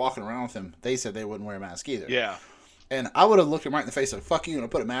people that are walking around with him, they said they wouldn't wear a mask either. Yeah. And I would have looked him right in the face like, fuck you, and I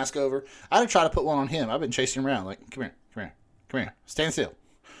put a mask over. I'd have tried to put one on him. I've been chasing him around like, come here. Stand still.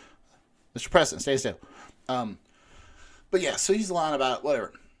 Mr. President, stay still. But yeah, so he's lying about it,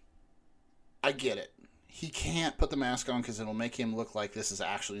 whatever. I get it. He can't put the mask on because it'll make him look like this is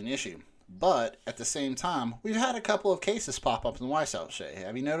actually an issue. But at the same time, we've had a couple of cases pop up in the White House, Shay.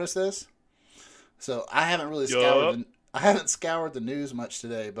 Have you noticed this? So I haven't really scoured the news much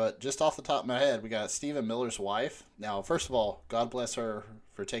today, but just off the top of my head, we got Stephen Miller's wife. Now, first of all, God bless her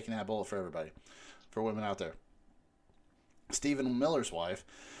for taking that bullet for everybody, for women out there. Stephen Miller's wife,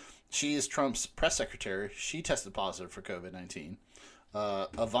 she is Trump's press secretary. She tested positive for COVID-19.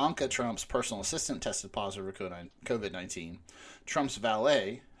 Ivanka Trump's personal assistant tested positive for COVID-19. Trump's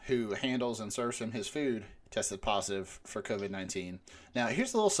valet, who handles and serves him his food, tested positive for COVID-19. Now,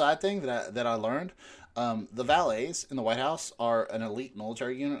 here's a little side thing that I learned. The valets in the White House are an elite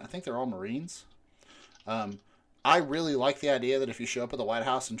military unit. I think they're all Marines. I really like the idea that if you show up at the White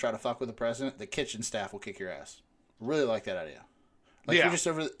House and try to fuck with the president, the kitchen staff will kick your ass. Really like that idea. Like, you're just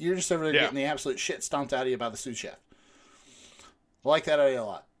over there getting the absolute shit stomped out of you by the sous chef. I like that idea a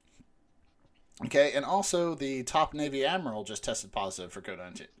lot. Okay, and also the top Navy admiral just tested positive for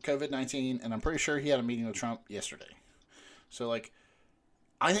COVID-19, and I'm pretty sure he had a meeting with Trump yesterday. So, like,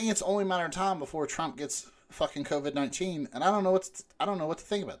 I think it's only a matter of time before Trump gets fucking COVID-19, and I don't know what to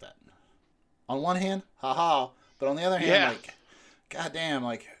think about that. On one hand, haha, but on the other hand, like, goddamn,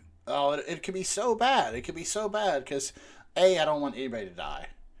 like, oh, it could be so bad. It could be so bad because, I don't want anybody to die.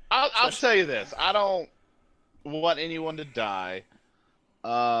 I'll tell you this: I don't want anyone to die.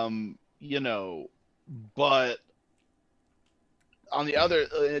 But on the other,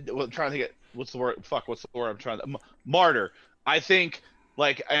 I'm trying to think, what's the word I'm trying to, martyr. I think,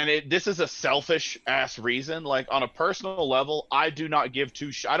 like, and this is a selfish ass reason, like, on a personal level, I do not give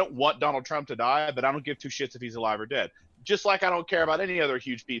I don't want Donald Trump to die, but I don't give two shits if he's alive or dead. Just like I don't care about any other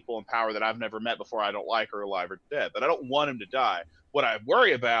huge people in power that I've never met before I don't like or alive or dead, but I don't want him to die. What I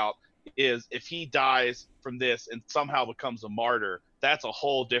worry about is if he dies from this and somehow becomes a martyr, that's a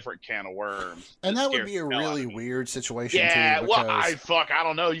whole different can of worms. And that would be a really weird situation, too. Because... well, I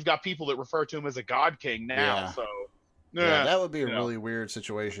don't know. You've got people that refer to him as a God King now, so... Yeah, that would be a really weird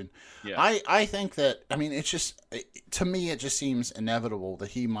situation. Yeah. I think that, I mean, it's just, to me, it just seems inevitable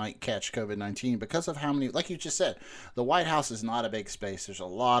that he might catch COVID-19 because of how many, like you just said, the White House is not a big space. There's a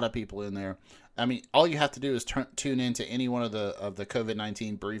lot of people in there. I mean, all you have to do is tune into any one of the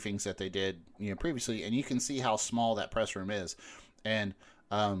COVID-19 briefings that they did, previously, and you can see how small that press room is. And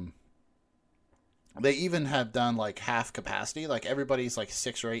They even have done like half capacity. Like everybody's like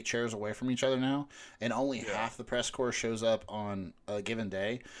 6 or 8 chairs away from each other now, and only half the press corps shows up on a given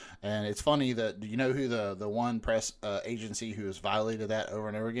day. And it's funny that you know who the one press agency who has violated that over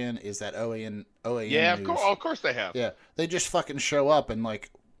and over again is that OAN Yeah, News. of course they have. Yeah, they just fucking show up and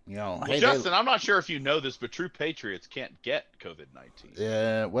like Well, hey Justin, I'm not sure if you know this, but true patriots can't get COVID-19.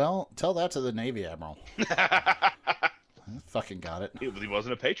 Yeah, well, tell that to the Navy admiral. Fucking got it. He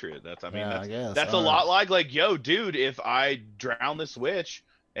wasn't a patriot. I guess. That's a lot like, yo, dude, if I drown this witch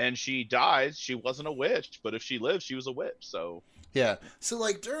and she dies, she wasn't a witch. But if she lives, she was a witch. So yeah. So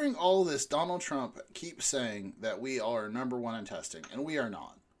like during all this, Donald Trump keeps saying that we are number one in testing, and we are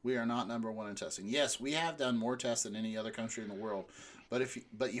not. We are not number one in testing. Yes, we have done more tests than any other country in the world,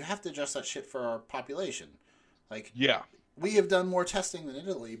 but you have to adjust that shit for our population. Like yeah. We have done more testing than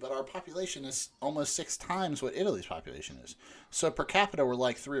Italy, but our population is almost 6 times what Italy's population is. So per capita, we're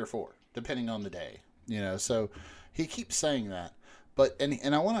like 3 or 4, depending on the day. So he keeps saying that. But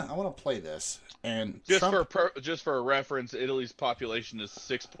and I want to play this. And just for a reference, Italy's population is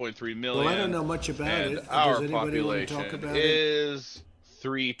 6.3 million. Well, I don't know much about and it. Our Does anybody want to talk population about it? is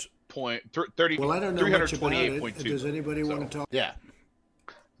 3.30. Well, I don't know much about it. 328.2. Does anybody want to talk? Yeah.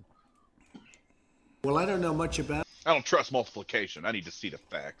 Well, I don't know much about. I don't trust multiplication. I need to see the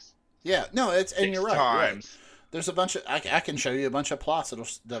facts. Yeah, no, and 6 you're right. times. There's a bunch of I can show you a bunch of plots that'll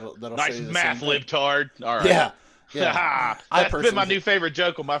Nice show you the math, same thing. libtard. All right. Yeah. That's been my new favorite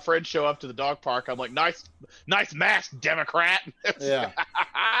joke. When my friends show up to the dog park, I'm like, nice mask, Democrat. Yeah.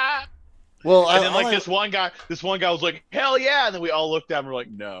 Well, and then this one guy was like, hell yeah, and then we all looked at him and we're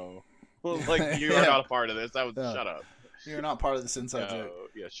like, no, like you are not a part of this. Shut up. You're not part of this inside joke.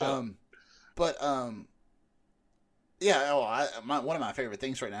 Yeah, shut up. But yeah. One of my favorite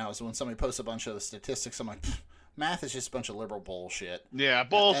things right now is when somebody posts a bunch of the statistics. I'm like, math is just a bunch of liberal bullshit. Yeah,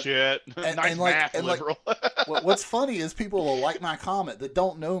 bullshit. Nice math, liberal. What's funny is people will like my comment that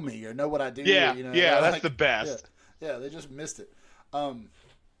don't know me or know what I do. Yeah, that's the best. Yeah, they just missed it.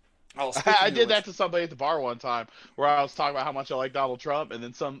 I did that to somebody at the bar one time where I was talking about how much I like Donald Trump, and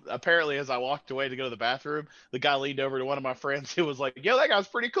then apparently as I walked away to go to the bathroom, the guy leaned over to one of my friends who was like, yo, that guy's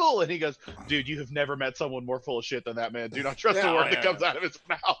pretty cool. And he goes, dude, you have never met someone more full of shit than that man. Do not trust the word that comes out of his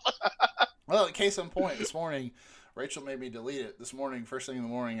mouth. Well, case in point, this morning, Rachel made me delete it. This morning, first thing in the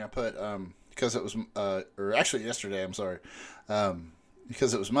morning, I put, because it was, or actually yesterday, I'm sorry,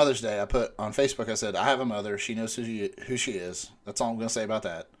 because it was Mother's Day, I put on Facebook, I said, I have a mother. She knows who she is. That's all I'm going to say about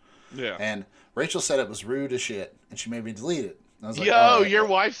that. Yeah. And Rachel said it was rude as shit, and she made me delete it. I was like, yo, your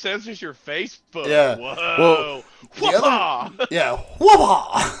wife censors your Facebook. Yeah. Whoa. Well,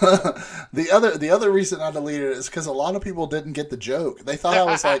 whoopah. the other reason I deleted it is because a lot of people didn't get the joke. They thought I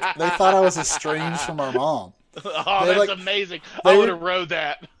was estranged from our mom. Oh, that's amazing. I would have wrote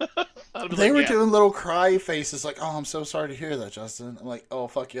that. They were doing little cry faces like, oh, I'm so sorry to hear that, Justin. I'm like, oh,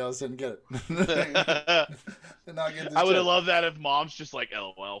 fuck you, I just didn't get it. I would have loved that if mom's just like,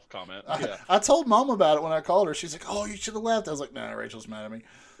 LOL comment. Yeah. I told mom about it when I called her. She's like, oh, you should have left. I was like, nah, Rachel's mad at me.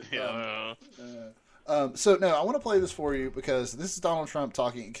 Yeah. So, no, I want to play this for you because this is Donald Trump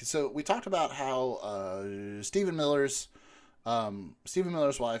talking. So we talked about how Stephen Miller's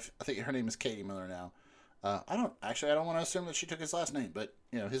wife, I think her name is Katie Miller now. I don't want to assume that she took his last name, but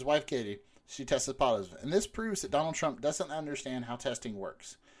his wife Katie, she tested positive, and this proves that Donald Trump doesn't understand how testing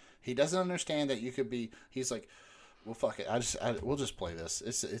works. He doesn't understand that you could be. He's like, well, fuck it. We'll just play this.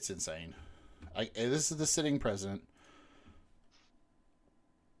 It's insane. This is the sitting president.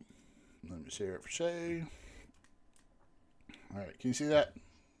 Let me share it for Shay. All right, can you see that?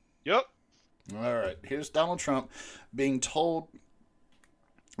 Yep. All right, here's Donald Trump being told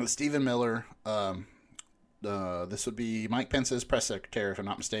that Stephen Miller. This would be Mike Pence's press secretary, if I'm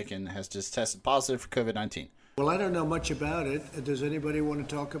not mistaken, has just tested positive for COVID-19. Well, I don't know much about it. Does anybody want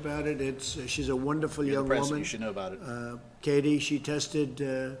to talk about it? She's a wonderful young woman. You should know about it. Katie, she tested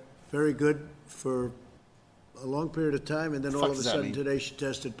very good for a long period of time, and then all of a sudden today she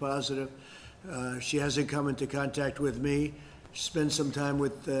tested positive. She hasn't come into contact with me. She spent some time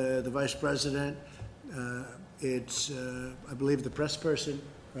with the vice president. It's, I believe, the press person,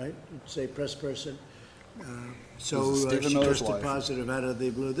 right? You'd say press person. So she tested positive out of the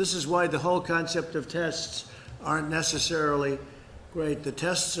blue. This is why the whole concept of tests aren't necessarily great. The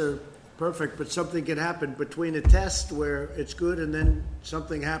tests are perfect, but something can happen between a test where it's good and then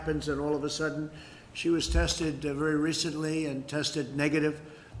something happens and all of a sudden she was tested very recently and tested negative.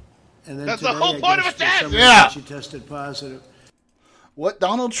 And then that's today, the whole point of a test! Yeah. She tested positive. What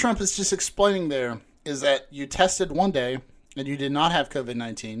Donald Trump is just explaining there is that you tested one day and you did not have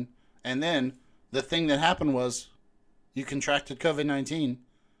COVID-19, and then the thing that happened was you contracted COVID-19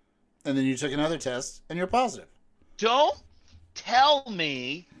 And then you took another test, and you're positive. Don't tell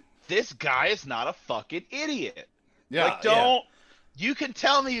me this guy is not a fucking idiot. Yeah, like, don't. Yeah. You can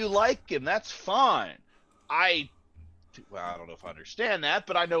tell me you like him. That's fine. I don't know if I understand that,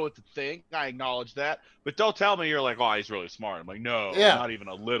 but I know what to think. I acknowledge that. But don't tell me you're like, oh, he's really smart. I'm like, no, not even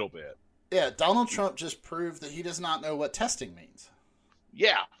a little bit. Yeah, Donald Trump just proved that he does not know what testing means.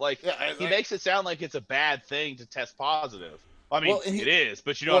 Yeah, he makes it sound like it's a bad thing to test positive. I mean, it is,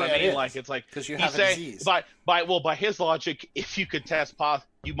 but you know what I mean? Like, it's like, because you have a disease. By his logic, if you could test positive,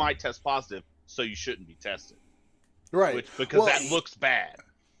 you might test positive, so you shouldn't be tested. Right. Because that looks bad.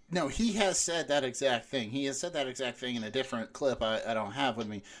 No, he has said that exact thing. He has said that exact thing in a different clip I don't have with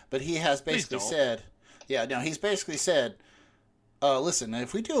me. But he has basically said, he's basically said, listen,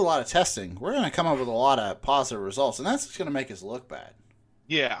 if we do a lot of testing, we're going to come up with a lot of positive results, and that's going to make us look bad.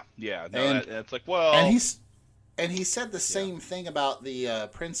 Yeah. No, that's like, well... And he said the same thing about the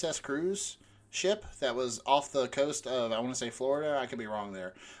Princess Cruise ship that was off the coast of, I want to say Florida. I could be wrong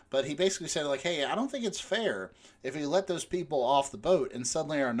there. But he basically said, like, hey, I don't think it's fair if we let those people off the boat and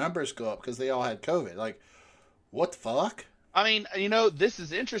suddenly our numbers go up because they all had COVID. Like, what the fuck? I mean, this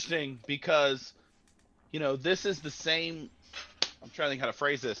is interesting because, this is the same... I'm trying to think how to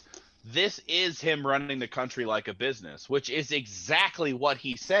phrase this. This is him running the country like a business, which is exactly what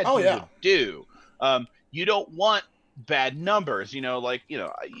he said he would do. You don't want bad numbers, you're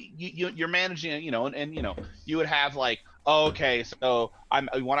managing, and you would have like, oh, okay, so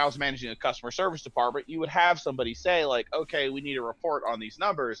when I was managing a customer service department, you would have somebody say like, okay, we need a report on these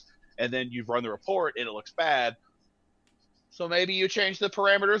numbers, and then you've run the report and it looks bad. So maybe you change the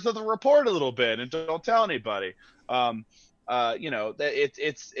parameters of the report a little bit and don't tell anybody.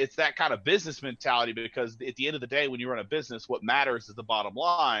 It's that kind of business mentality, because at the end of the day, when you run a business, what matters is the bottom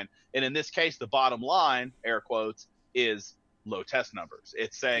line. And in this case, the bottom line, air quotes, is low test numbers.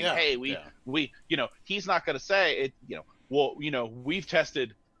 It's saying, hey, he's not going to say it, we've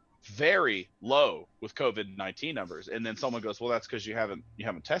tested very low with COVID-19 numbers. And then someone goes, well, that's because you haven't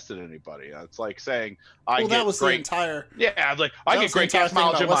tested anybody. It's like saying, I get great gas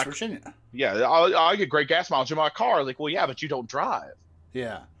mileage in my Virginia. Yeah, I get great gas mileage in my car. Like, well, yeah, but you don't drive.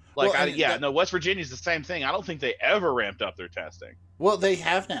 Yeah. West Virginia's the same thing. I don't think they ever ramped up their testing. Well, they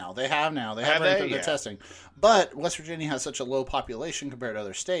have now. They have ramped up their testing. But West Virginia has such a low population compared to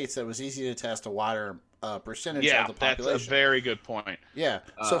other states that it was easy to test a wider percentage of the population. That's a very good point. Yeah.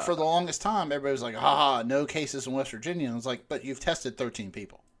 So for the longest time, everybody was like, no cases in West Virginia. And it's like, but you've tested 13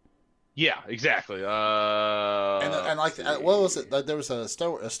 people. Yeah, exactly. What was it? There was a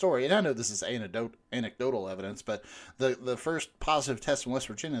story, and I know this is anecdotal evidence, but the first positive test in West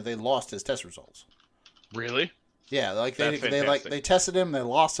Virginia, they lost his test results. Really? Yeah, like they tested him, they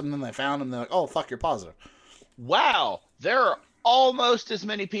lost him, then they found him. They're like, oh fuck, you're positive. Wow, there are almost as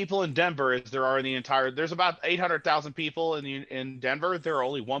many people in Denver as there are in the entire. There's about 800,000 people in Denver. There are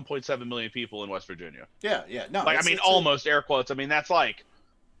only 1.7 million people in West Virginia. Yeah. No, almost air quotes. I mean, that's like.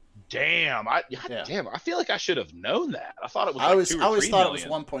 Damn! I feel like I should have known that. I thought it was. I always thought it was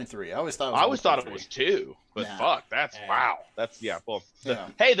 1.3. I always thought it was 2. But fuck, that's wow. That's Well,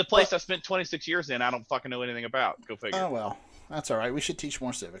 hey, the place I spent 26 years in, I don't fucking know anything about. Go figure. Oh well, that's all right. We should teach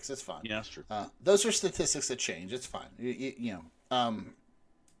more civics. It's fun. Yeah, that's true. Those are statistics that change. It's fine.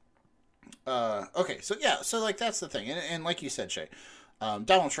 Okay, so like that's the thing, and like you said, Shay,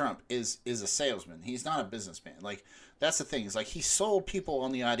 Donald Trump is a salesman. He's not a businessman. Like. That's the thing. Is like he sold people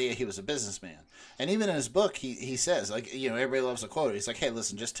on the idea he was a businessman. And even in his book, he says, like, everybody loves a quote. He's like, hey,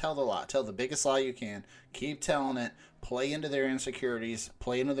 listen, just tell the lie. Tell the biggest lie you can. Keep telling it. Play into their insecurities.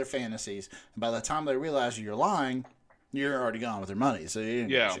 Play into their fantasies. And by the time they realize you're lying, you're already gone with their money. So you didn't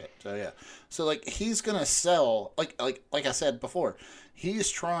get shit. So yeah. So like he's gonna sell like I said before, he's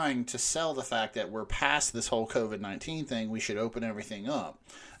trying to sell the fact that we're past this whole COVID-19 thing. We should open everything up.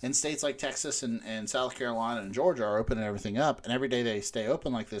 And states like Texas and South Carolina and Georgia are opening everything up. And every day they stay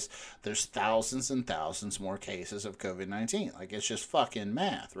open like this, there's thousands and thousands more cases of COVID-19. Like, it's just fucking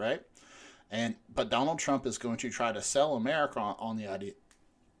math, right? But Donald Trump is going to try to sell America on the idea,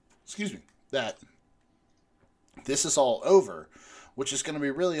 that this is all over, which is going to be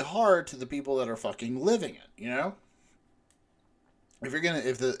really hard to the people that are fucking living it,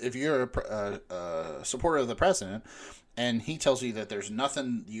 If you're a supporter of the president, and he tells you that there's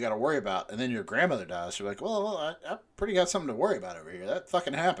nothing you got to worry about, and then your grandmother dies, you're like, well, I pretty got something to worry about over here. That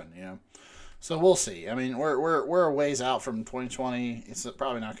fucking happened, So we'll see. I mean, we're a ways out from 2020. It's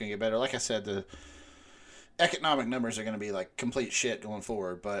probably not going to get better. Like I said, the economic numbers are going to be like complete shit going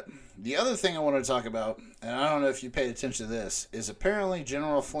forward. But the other thing I wanted to talk about, and I don't know if you paid attention to this, is apparently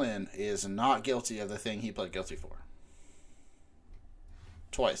General Flynn is not guilty of the thing he pled guilty for.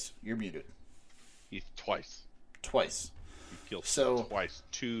 Twice. You're muted. He's twice. Twice. Guilty. So twice.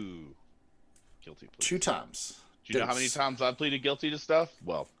 2 guilty pleas. 2 times. Do you know how many times I've pleaded guilty to stuff?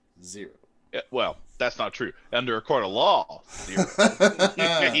 Well, 0. Yeah, well, that's not true. Under a court of law, 0.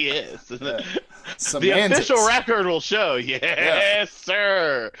 Yes. The official record will show. Yes,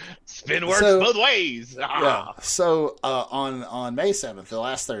 sir. Spin works both ways. Yeah. So on May 7th, the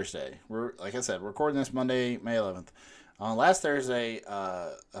last Thursday, we're, like I said, recording this Monday, May 11th. On last Thursday,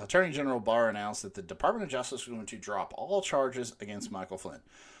 Attorney General Barr announced that the Department of Justice was going to drop all charges against Michael Flynn.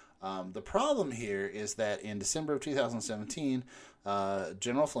 The problem here is that in December of 2017,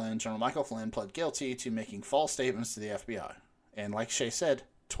 General Michael Flynn, pled guilty to making false statements to the FBI. And like Shay said,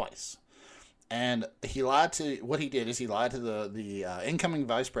 twice. And he lied to the incoming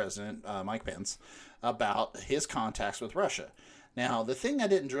Vice President, Mike Pence, about his contacts with Russia. Now, the thing I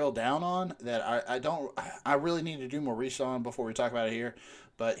didn't drill down on that I really need to do more research on before we talk about it here.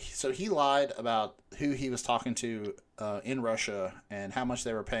 But so he lied about who he was talking to in Russia and how much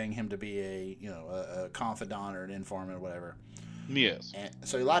they were paying him to be a confidant or an informant or whatever. Yes. And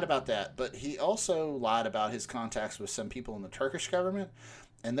so he lied about that, but he also lied about his contacts with some people in the Turkish government.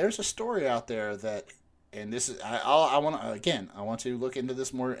 And there's a story out there that, and this is I want to look into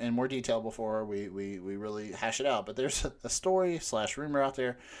this in more detail before we really hash it out. But there's a story / rumor out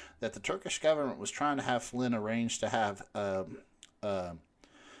there that the Turkish government was trying to have Flynn arrange to have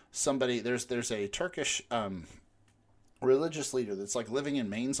somebody. There's a Turkish religious leader that's like living in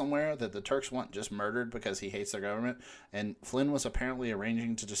Maine somewhere that the Turks want just murdered because he hates their government, and Flynn was apparently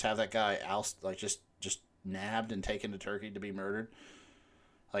arranging to just have that guy oust, like just nabbed and taken to Turkey to be murdered.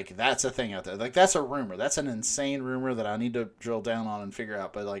 Like, that's a thing out there. Like, that's a rumor. That's an insane rumor that I need to drill down on and figure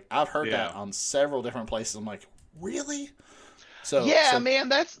out. But, like, I've heard that on several different places. I'm like, really? So man,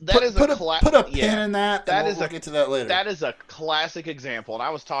 put a pin in that. We'll get to that later. That is a classic example, and I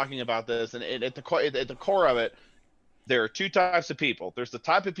was talking about this. And at the core of it, there are 2 types of people. There's the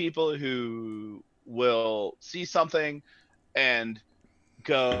type of people who will see something and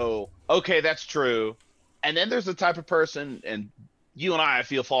go, "Okay, that's true," and then there's the type of person, and you and I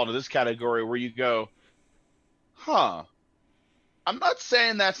feel fall into this category, where you go, "Huh, I'm not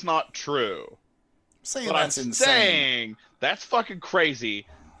saying that's not true. I'm saying that's fucking crazy,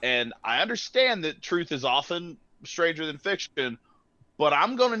 and I understand that truth is often stranger than fiction, but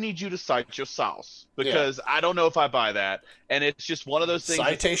I'm going to need you to cite your source, because I don't know if I buy that." And it's just one of those things.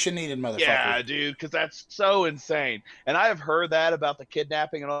 Citation needed, motherfucker. Yeah, dude, because that's so insane. And I have heard that about the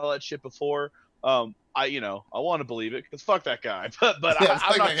kidnapping and all that shit before. I want to believe it because fuck that guy, but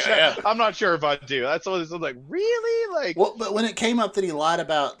I'm not sure. Yeah. I'm not sure if I do. That's always, I'm like, really? Like, well, but when it came up that he lied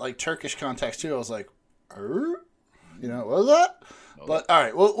about like Turkish contacts too, I was like, what was that? But all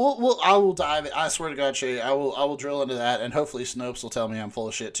right, I will dive. I swear to God, Shay, I will drill into that, and hopefully Snopes will tell me I'm full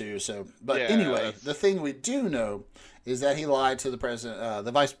of shit too. So, but anyway, the thing we do know is that he lied to the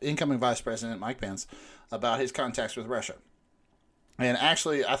president, incoming Vice President Mike Pence, about his contacts with Russia. And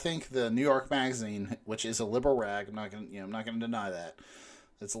actually, I think the New York Magazine, which is a liberal rag, I'm not gonna deny that.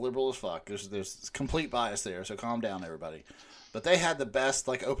 It's liberal as fuck. There's complete bias there, so calm down, everybody. But they had the best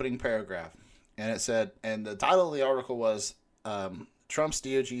opening paragraph, and it said, and the title of the article was, Trump's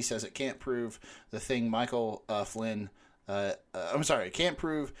DOJ says it can't prove the thing Michael Flynn. It can't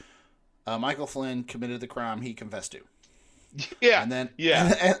prove Michael Flynn committed the crime he confessed to. Yeah, and then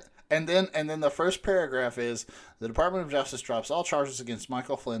And then the first paragraph is, the Department of Justice drops all charges against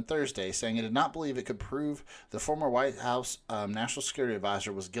Michael Flynn Thursday, saying it did not believe it could prove the former White House National Security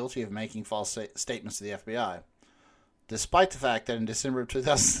Advisor was guilty of making false statements to the FBI. Despite the fact that in December of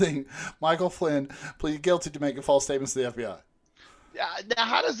 2000, Michael Flynn pleaded guilty to making false statements to the FBI. Now,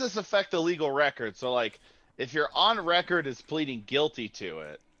 how does this affect the legal record? So, like, if you're on record as pleading guilty to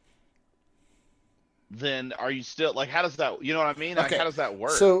it, then are you still, like, how does that, you know what I mean? Like, how does that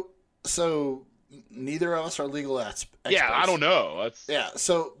work? So neither of us are legal experts. Yeah, I don't know.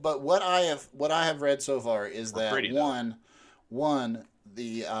 So, but what I have read so far is that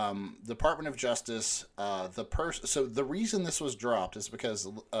the Department of Justice, so the reason this was dropped is because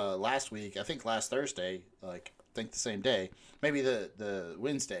last Thursday, the same day, maybe the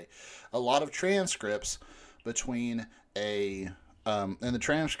Wednesday, a lot of transcripts between and the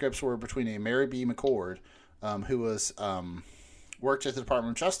transcripts were between a Mary B. McCord, who was worked at the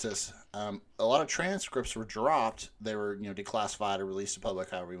Department of Justice. A lot of transcripts were dropped. They were declassified or released to public,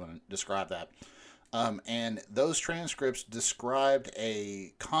 however you want to describe that. And those transcripts described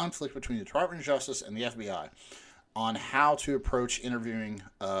a conflict between the Department of Justice and the FBI on how to approach interviewing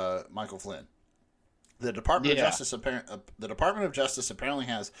Michael Flynn. The Department of Justice apparently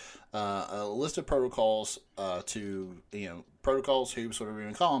has a list of protocols protocols, hoops, whatever you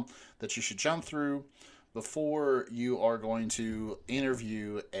want to call them, that you should jump through before you are going to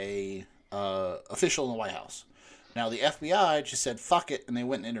interview a official in the White House. Now, the FBI just said fuck it, and they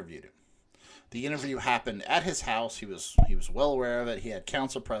went and interviewed him. The interview happened at his house. He was well aware of it. He had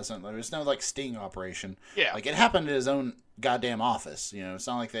counsel present. There was no sting operation. Yeah, it happened at his own goddamn office. It's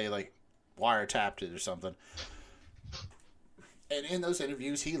not like they wiretapped it or something. And in those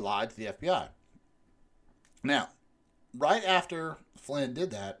interviews, he lied to the FBI. Now, right after Flynn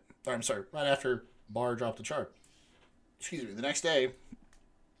did that, right after Barr dropped the charge, the next day,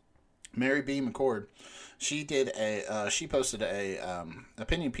 Mary B. McCord, she posted a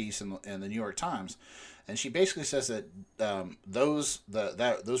opinion piece in the New York Times, and she basically says that those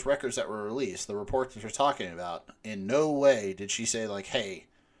records that were released, the report that you're talking about, in no way did she say hey,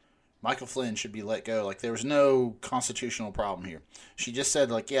 Michael Flynn should be let go. There was no constitutional problem here. She just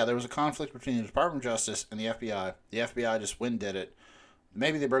said yeah, there was a conflict between the Department of Justice and the FBI. The FBI just went and did it.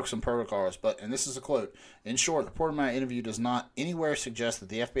 Maybe they broke some protocols, and this is a quote, "In short, the report of my interview does not anywhere suggest that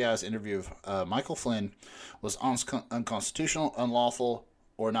the FBI's interview of Michael Flynn was unconstitutional, unlawful,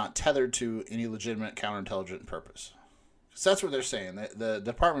 or not tethered to any legitimate counterintelligence purpose." So that's what they're saying. The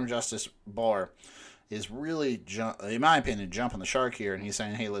Department of Justice Barr is really, in my opinion, jumping the shark here, and he's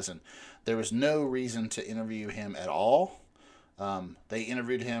saying, hey, listen, there was no reason to interview him at all. They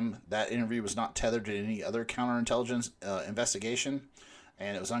interviewed him. That interview was not tethered to any other counterintelligence investigation,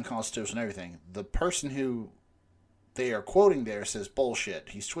 and it was unconstitutional and everything. The person who they are quoting there says bullshit.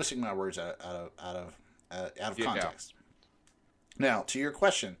 He's twisting my words out of context. Now, to your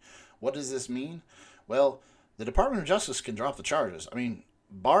question, what does this mean? Well, the Department of Justice can drop the charges. I mean,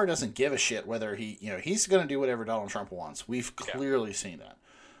 Barr doesn't give a shit whether he's going to do whatever Donald Trump wants. We've clearly seen that.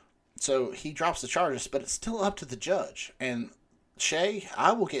 So he drops the charges, but it's still up to the judge. And Shay,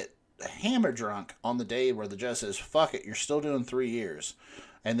 I will get hammer drunk on the day where the judge says, fuck it, you're still doing 3 years.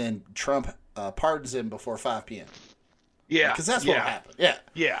 And then Trump pardons him before 5 p.m. Yeah. Because that's what happened. Yeah.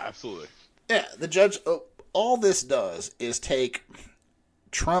 Yeah, absolutely. Yeah, the judge, all this does is take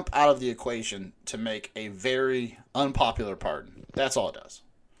Trump out of the equation to make a very unpopular pardon. That's all it does.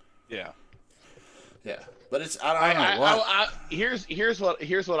 Yeah. Yeah. But it's I don't know. Here's what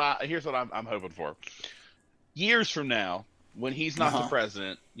I'm hoping for. Years from now, when he's not the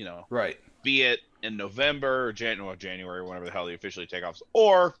president, right, be it in November or January, whenever the hell they officially take office,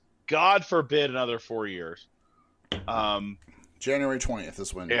 or God forbid another 4 years. January 20th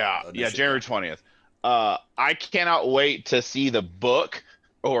is when. Yeah, January 20th. I cannot wait to see the book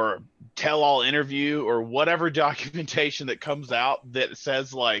or tell-all interview or whatever documentation that comes out that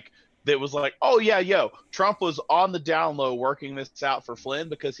says oh yeah, Trump was on the down low working this out for Flynn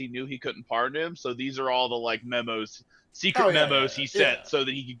because he knew he couldn't pardon him. So these are all the memos, secret memos he sent so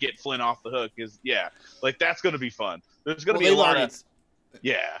that he could get Flynn off the hook. That's going to be fun. There's going to be a lot of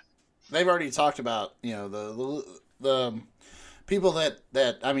They've already talked about the people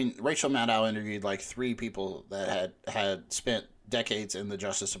that I mean, Rachel Maddow interviewed 3 people that had spent decades in the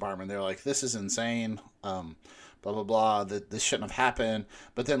Justice Department. They're like, this is insane. Blah, blah, blah, that this shouldn't have happened.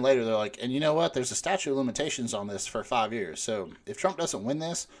 But then later they're like, and you know what? There's a statute of limitations on this for 5 years. So if Trump doesn't win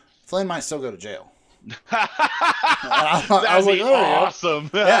this, Flynn might still go to jail. That'd be awesome.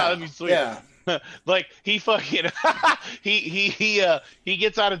 Yeah, that'd be sweet. Yeah. He fucking he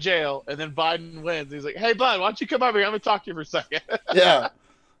gets out of jail and then Biden wins. He's like, hey bud, why don't you come over here? I'm gonna talk to you for a second. Yeah.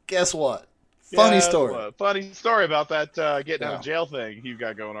 Guess what? Funny story. Funny story about that getting out of jail thing you've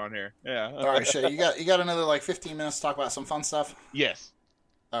got going on here. Yeah. All right, Shay, you got another 15 minutes to talk about some fun stuff? Yes.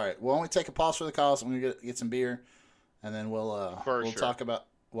 All right. Well, why don't we take a pause for the cause? I'm gonna get some beer, and then we'll talk about.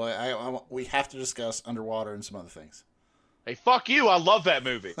 Well, we have to discuss Underwater and some other things. Hey, fuck you! I love that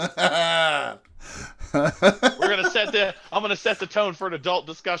movie. I'm gonna set the tone for an adult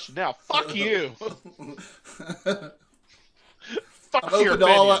discussion now. Fuck you. Fuck your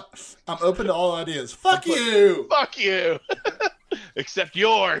opinion. I'm open to all ideas. Fuck you. Fuck you. Except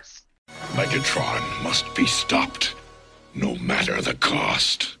yours. Megatron must be stopped, no matter the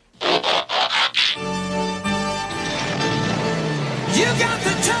cost. You got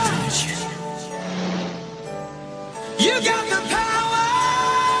the touch. You got the power.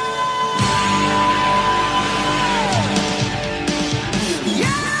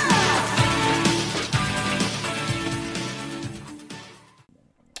 Yeah.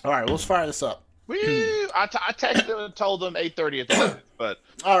 All right, let's fire this up. Woo! I texted them and told them 8:30 at the moment, but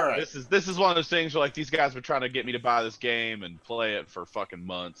all right, this is one of those things where these guys were trying to get me to buy this game and play it for fucking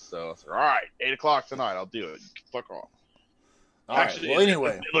months. So I said, all right, 8:00 tonight, I'll do it. Fuck off. All right. Well,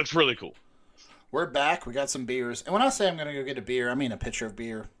 anyway, it looks really cool. we're back. We got some beers. And when I say I'm going to go get a beer, I mean a pitcher of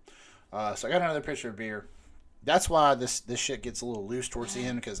beer. So I got another pitcher of beer. That's why this shit gets a little loose towards the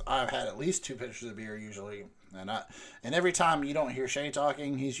end, because I've had at least 2 pitchers of beer usually. And every time you don't hear Shay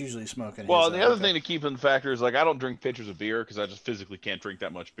talking, he's usually smoking. Well, the other thing to keep in the factor is, like, I don't drink pitchers of beer because I just physically can't drink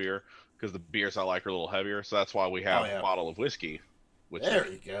that much beer because the beers I like are a little heavier. So that's why we have a bottle of whiskey. There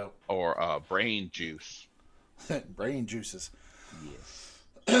you go. Or brain juice. Brain juices. Yes.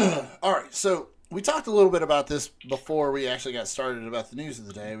 All right, so we talked a little bit about this before we actually got started about the news of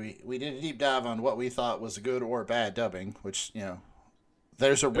the day. We did a deep dive on what we thought was good or bad dubbing, which, you know,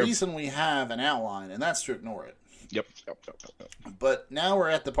 there's a reason we have an outline, and that's to ignore it. Yep. But now we're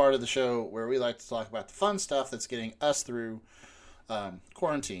at the part of the show where we like to talk about the fun stuff that's getting us through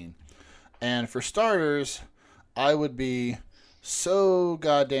quarantine. And for starters, I would be so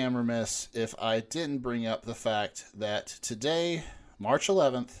goddamn remiss if I didn't bring up the fact that today, May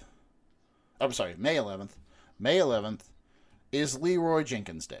 11th, is Leroy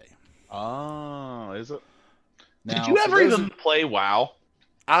Jenkins Day. Oh, is it? Now, did you ever even play WoW?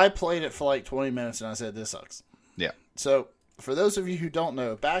 I played it for like 20 minutes and I said, this sucks. Yeah. So, for those of you who don't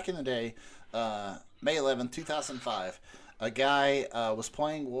know, back in the day, May 11th, 2005, a guy was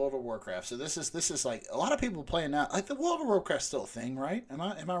playing World of Warcraft. So this is like a lot of people playing now. Like the World of Warcraft's still a thing, right? Am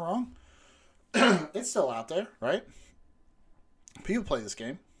I wrong? It's still out there, right? People play this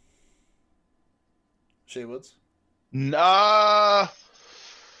game. Shay Woods? Nah.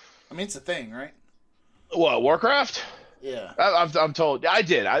 I mean, it's a thing, right? What, Warcraft? Yeah. I'm told. I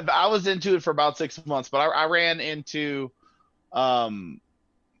did. I was into it for about 6 months, but I ran into I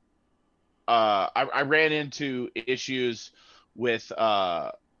ran into issues with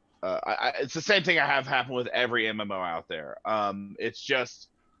it's the same thing I have happened with every MMO out there. It's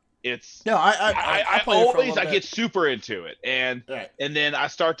I always get super into it, and then I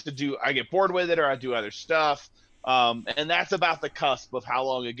get bored with it, or I do other stuff. And that's about the cusp of how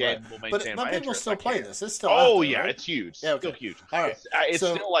long a game will maintain my interest. But people still play this. It's still out there, right? It's huge. Yeah, Still huge. All right. It's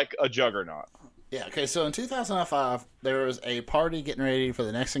still like a juggernaut. Yeah, okay, so in 2005, there was a party getting ready for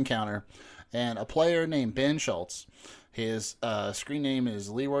the next encounter, and a player named Ben Schultz, his screen name is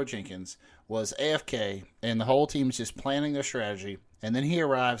Leroy Jenkins, was AFK, and the whole team is just planning their strategy, and then he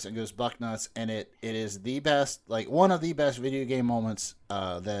arrives and goes buck nuts, and it is the best, like one of the best video game moments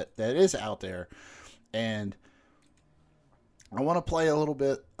that is out there, and I want to play a little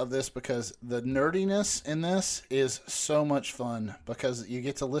bit of this because the nerdiness in this is so much fun, because you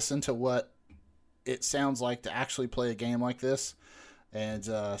get to listen to what it sounds like to actually play a game like this. And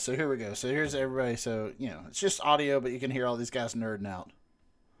so here we go. So here's everybody. So, you know, it's just audio, but you can hear all these guys nerding out.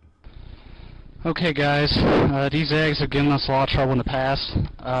 Okay, guys. These eggs have given us a lot of trouble in the past.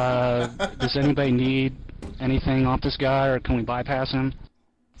 Does anybody need anything off this guy, or can we bypass him?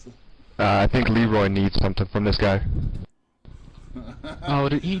 I think Leroy needs something from this guy. Oh,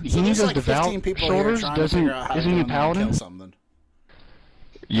 he So needs there's those like devout 15 people here shoulders? trying to figure out how to Isn't he a go in there and kill paladin? something.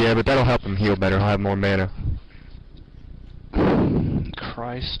 Yeah, but that'll help him heal better. He'll have more mana.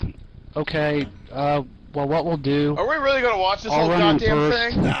 Christ. Okay, well, what we'll do... Are we really going to watch this I'll whole run in goddamn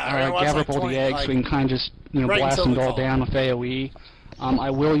first, thing? like gather up all 20, the eggs like, so we can kind of just, right blast until them we all call down with AoE. I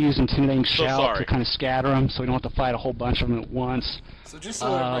will use Intimidating Shout sorry. to kind of scatter them so we don't have to fight a whole bunch of them at once. So just so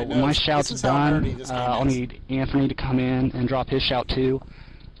everybody When my knows, shout's this is how done, nerdy this game I'll is. need Anthony to come in and drop his shout too,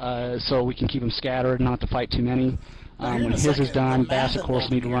 so we can keep them scattered and not have to fight too many. Now, here in When a his is second, done, the Bass, math of course,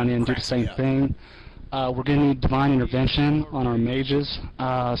 need to involved run in and do the cracks same me up. thing. We're going to need Divine Intervention on our mages,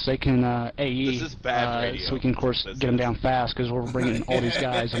 so they can AE, This is bad radio. so we can, of course, get them down fast, because we're bringing in all these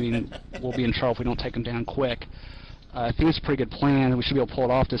guys. I mean, we'll be in trouble if we don't take them down quick. I think it's a pretty good plan. We should be able to pull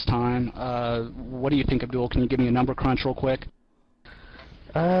it off this time. What do you think, Abdul? Can you give me a number crunch real quick?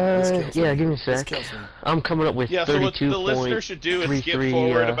 Yeah, give me a This sec. kills me. I'm coming up with Yeah, so what the listener should do is skip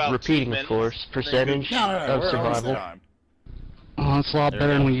forward 32.33, about 2 repeating, of minutes, course, and then percentage No, of we're almost survival. there. time. Oh, it's a lot better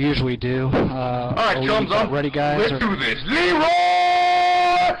than we usually do. Alright, chums, ready, guys? let's do this.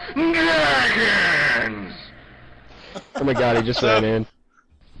 Leroy Jenkins! Oh my god, he just ran in.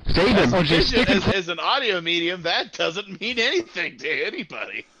 Save him! Oh, just stick him. As an audio medium, that doesn't mean anything to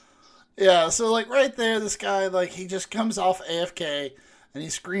anybody. Yeah, so like right there, this guy, like he just comes off AFK and he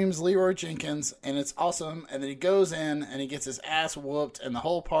screams Leroy Jenkins, and it's awesome. And then he goes in and he gets his ass whooped, and the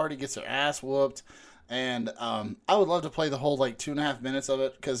whole party gets their ass whooped. And I would love to play the whole like 2.5 minutes of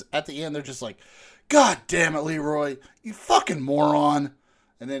it, because at the end they're just like, "God damn it, Leroy, you fucking moron!"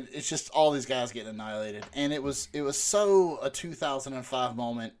 And then it's just all these guys getting annihilated, and it was so a 2005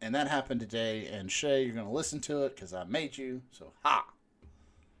 moment, and that happened today. And Shay, you're gonna listen to it because I made you. So ha,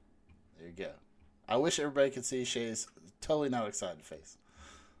 there you go. I wish everybody could see Shay's totally not excited face.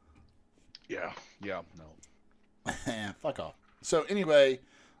 Yeah, no. Fuck off. So anyway,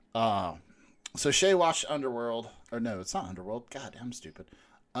 so Shay watched Underworld, or no, it's not Underworld. God, I'm stupid.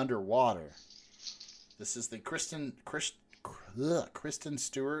 Underwater. This is the Kristen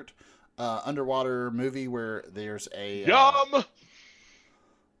Stewart underwater movie where there's a Yum.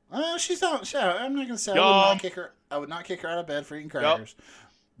 She's not. I'm not gonna say Yum. I would not kick her out of bed for eating crackers. Yep.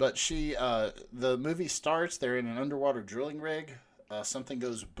 But the movie starts. They're in an underwater drilling rig. Something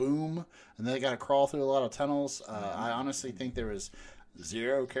goes boom, and they got to crawl through a lot of tunnels. I honestly think there was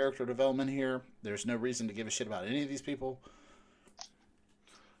zero character development here. There's no reason to give a shit about any of these people.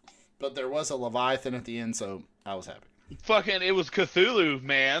 But there was a Leviathan at the end, so I was happy. Fucking, it was Cthulhu,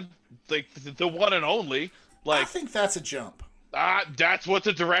 man. Like, the one and only. Like, I think that's a jump. That's what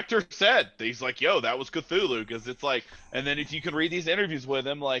the director said. He's like, yo, that was Cthulhu, because it's like, and then if you can read these interviews with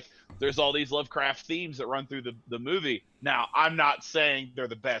him, like, there's all these Lovecraft themes that run through the movie. Now, I'm not saying they're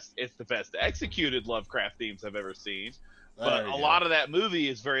the best. It's the best executed Lovecraft themes I've ever seen. But a lot of that movie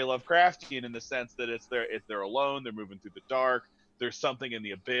is very Lovecraftian in the sense that they're alone, they're moving through the dark, there's something in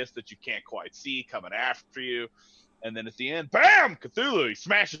the abyss that you can't quite see coming after you, and then at the end, bam, Cthulhu, he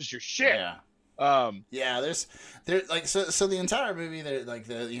smashes your shit. Yeah. There's like so the entire movie,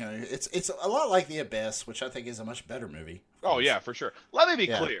 it's a lot like The Abyss, which I think is a much better movie. Oh yeah, for sure. Let me be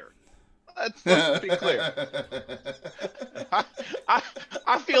clear. Let's be clear.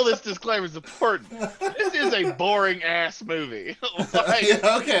 I feel this disclaimer is important. This is a boring ass movie.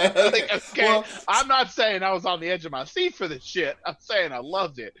 Okay. Well, I'm not saying I was on the edge of my seat for this shit. I'm saying I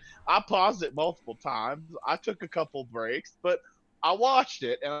loved it. I paused it multiple times. I took a couple breaks, but I watched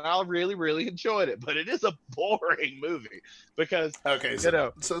it and I really, really enjoyed it. But it is a boring movie because So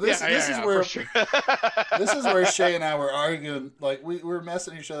this is where sure. This is where Shay and I were arguing. Like we were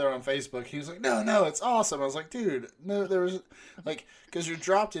messing each other on Facebook. He was like, "No, it's awesome." I was like, "Dude, no." There was like because you're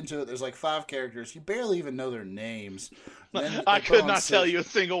dropped into it. There's like 5 characters. You barely even know their names. I could not tell you a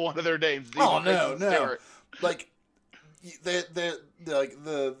single one of their names. Oh no. Like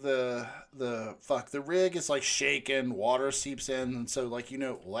the rig is like shaking, water seeps in, and so like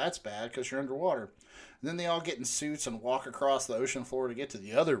well that's bad because you're underwater. And then they all get in suits and walk across the ocean floor to get to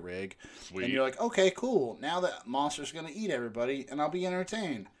the other rig. Sweet. And you're like, okay, cool. Now that monster's gonna eat everybody, and I'll be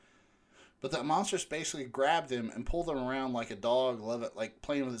entertained. But that monster's basically grabbed them and pulled them around like a dog, like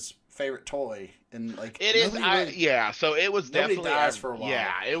playing with his favorite toy, and like it is. So it was definitely dies for a while.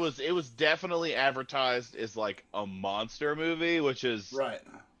 Yeah, it was definitely advertised as like a monster movie, which is right.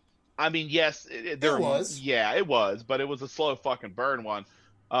 I mean, yes, it was. Yeah, it was, but it was a slow fucking burn one.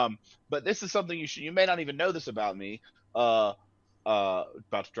 But this is something you may not even know this about me. About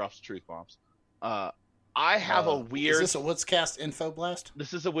to drop some truth bombs. I have a weird. Is this a Woodscast info blast?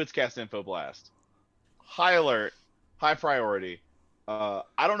 This is a Woodscast info blast. High alert, high priority. I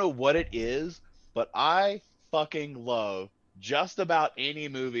don't know what it is, but I fucking love just about any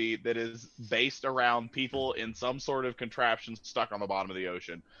movie that is based around people in some sort of contraption stuck on the bottom of the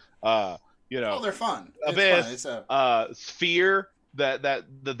ocean. Oh, they're fun. Abyss, Sphere.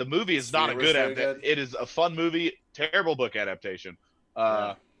 The movie is not a good adaptation. It is a fun movie. Terrible book adaptation.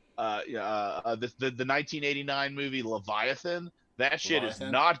 The 1989 movie Leviathan. That shit is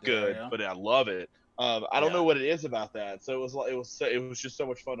not good, but I love it. I don't know what it is about that. So it was just so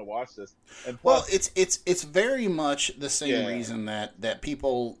much fun to watch this. And plus, it's very much the same reason that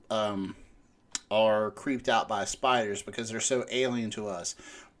people are creeped out by spiders, because they're so alien to us.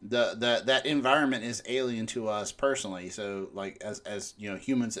 That environment is alien to us personally. So like as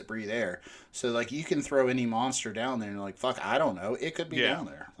humans that breathe air. So like you can throw any monster down there and like fuck, I don't know, it could be down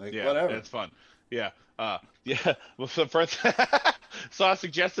there. Like whatever. It's fun. Yeah. Well, so I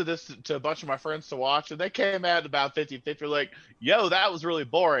suggested this to a bunch of my friends to watch, and they came out about 50-50. Like, yo, that was really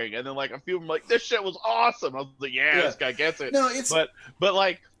boring. And then like a few of them like, this shit was awesome. I was like, this guy gets it. No, it's but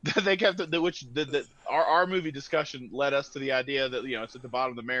like they kept our movie discussion led us to the idea that it's at the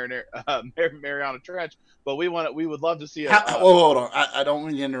bottom of the Mariana Trench, but we would love to see it. Hold on, I don't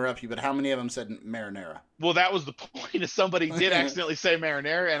mean to interrupt you, but how many of them said marinara? Well, that was the point. Is somebody did accidentally say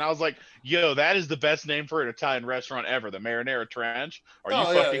marinara, and I was like, yo, that is the best name for an Italian restaurant ever, the Marinara Trench. Are you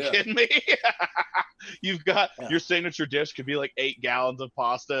fucking kidding me? You've got your signature dish could be like 8 gallons of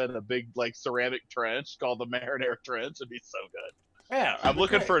pasta in a big like ceramic trench called the Marinara Trench. It'd be so good. Yeah, I'm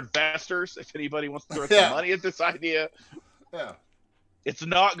looking for investors. If anybody wants to throw some money at this idea, it's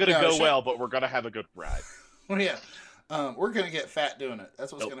not going to go well, but we're going to have a good ride. Well, we're going to get fat doing it.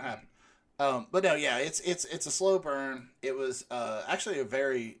 That's what's going to happen. But no, it's a slow burn. It was actually a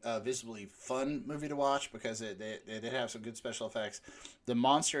very visibly fun movie to watch because it did have some good special effects. The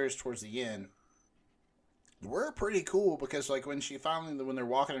monsters towards the end, were pretty cool because like when they're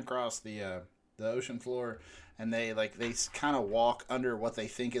walking across the ocean floor and they kind of walk under what they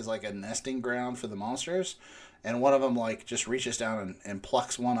think is like a nesting ground for the monsters, and one of them like just reaches down and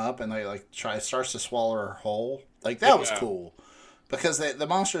plucks one up and they like starts to swallow her whole. Like that was cool. Because the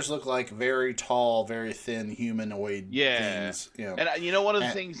monsters look like very tall, very thin humanoid things. You know. And one of the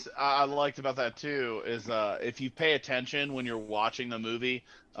things I liked about that too is if you pay attention when you're watching the movie,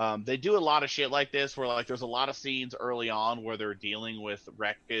 they do a lot of shit like this where like there's a lot of scenes early on where they're dealing with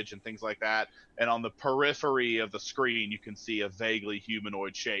wreckage and things like that. And on the periphery of the screen, you can see a vaguely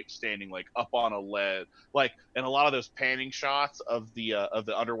humanoid shape standing like up on a ledge. Like in a lot of those panning shots of the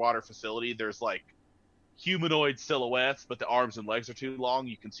underwater facility, there's like humanoid silhouettes, but the arms and legs are too long.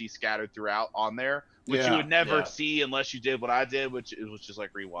 You can see scattered throughout on there, which you would never see unless you did what I did, which it was just like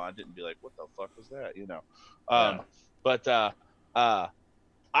rewind it and be like, what the fuck was that? You know? But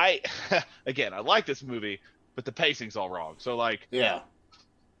I, again, I like this movie, but the pacing's all wrong. So like,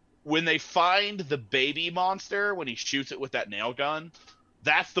 when they find the baby monster, when he shoots it with that nail gun,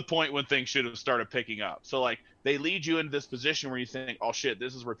 that's the point when things should have started picking up. So like, they lead you into this position where you think, oh shit,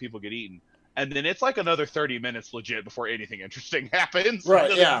 this is where people get eaten. And then it's like another 30 minutes legit before anything interesting happens.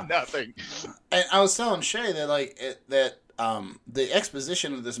 Right, Nothing. And I was telling Shay that the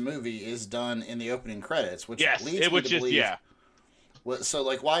exposition of this movie is done in the opening credits, which leads me to believe. So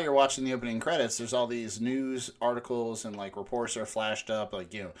like while you're watching the opening credits, there's all these news articles and like reports are flashed up,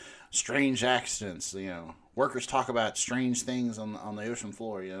 like strange accidents. Workers talk about strange things on the ocean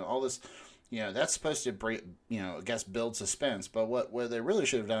floor. All this. That's supposed to break, I guess build suspense. But what they really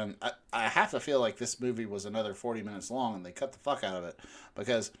should have done, I have to feel like this movie was another 40 minutes long and they cut the fuck out of it.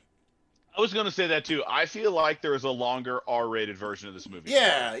 Because I was going to say that too. I feel like there is a longer R-rated version of this movie.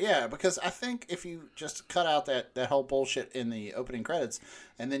 Yeah. Because I think if you just cut out that whole bullshit in the opening credits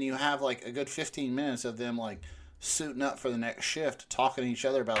and then you have like a good 15 minutes of them like suiting up for the next shift, talking to each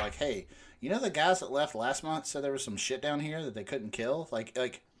other about like, hey, the guys that left last month said there was some shit down here that they couldn't kill? Like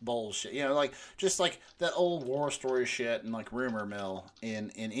bullshit. Just like that old war story shit and like rumor mill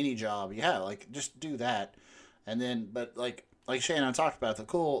in any job you have. Like, just do that. And then, but like Shane and I talked about, the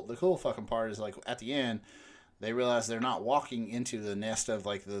cool fucking part is like at the end, they realize they're not walking into the nest of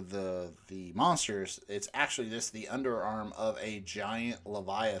like the monsters. It's actually just the underarm of a giant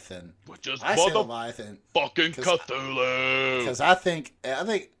Leviathan. Which is Leviathan. Fucking Cthulhu. Because I think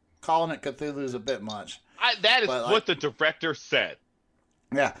calling it Cthulhu is a bit much. That is what the director said.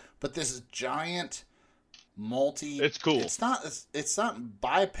 Yeah, but this is giant, It's cool. It's not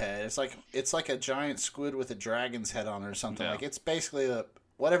biped. It's like a giant squid with a dragon's head on it or something. Yeah. Like it's basically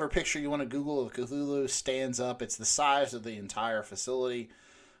whatever picture you want to Google of Cthulhu stands up. It's the size of the entire facility,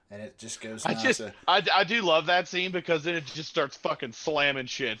 and it just goes. I do love that scene because then it just starts fucking slamming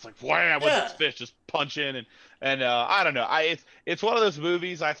shit. It's like wham with this fish just punching and I don't know. It's one of those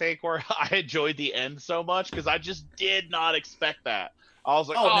movies I think where I enjoyed the end so much because I just did not expect that. I was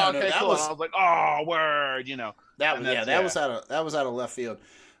like, cool. I was like, oh, word, That was out of left field.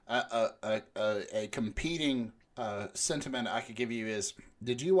 A competing sentiment I could give you is: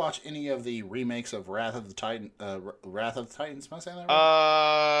 did you watch any of the remakes of Wrath of the Titans? Am I saying that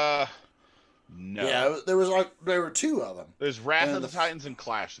right? No. Yeah, there were two of them. There's Wrath of the Titans and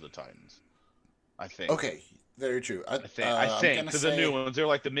Clash of the Titans, I think. Okay, very true. I think because the new ones, they're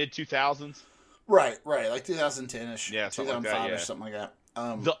like the mid 2000s. Right, like 2010ish, 2005 or something like that.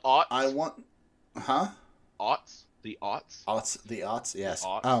 The aughts. I want, aughts. The aughts. The aughts. Yes.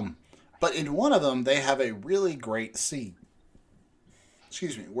 Aughts. But in one of them, they have a really great scene.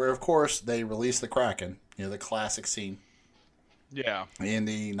 Excuse me, where of course they release the Kraken. The classic scene. Yeah. In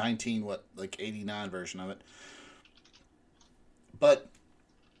the 89 version of it. But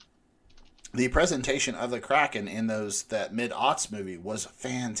the presentation of the Kraken in that mid-aughts movie was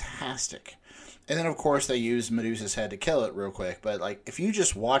fantastic. And then, of course, they used Medusa's head to kill it real quick. But, like, if you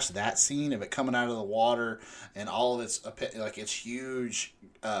just watch that scene of it coming out of the water and all of its huge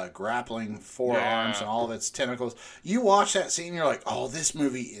grappling forearms and all of its tentacles, you watch that scene and you're like, oh, this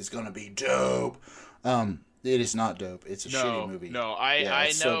movie is going to be dope. It is not dope. It's a shitty movie. No,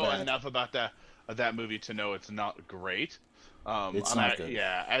 I know enough about that movie to know it's not great. It's not good.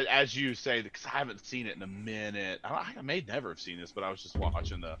 Yeah, as you say, because I haven't seen it in a minute. I may never have seen this, but I was just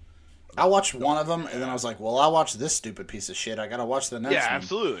watching I watched one of them, and then I was like, well, I watched this stupid piece of shit. I got to watch the next one. Yeah,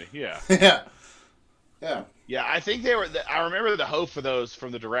 absolutely. Yeah. Yeah. Yeah, I think they were. I remember the hope for those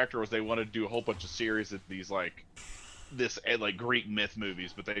from the director was they wanted to do a whole bunch of series of these this Greek myth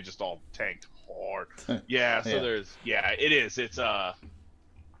movies, but they just all tanked hard. Yeah. So there's it is. It's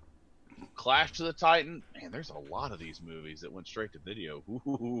Clash of the Titan. Man, there's a lot of these movies that went straight to video.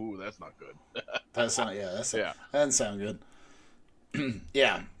 Ooh, that's not good. That's not. Yeah, that's Yeah. that doesn't sound good.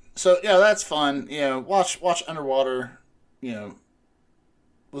 Yeah. So yeah, that's fun. You know, watch Underwater. You know,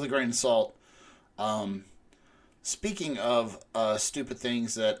 with a grain of salt. Speaking of stupid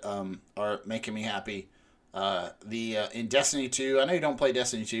things that are making me happy, in Destiny 2, I know you don't play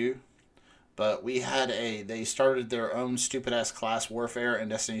Destiny 2, but they started their own stupid ass class warfare in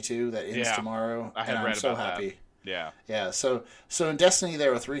Destiny 2 that ends tomorrow. I had and read I'm so about happy. that. Yeah. Yeah. So in Destiny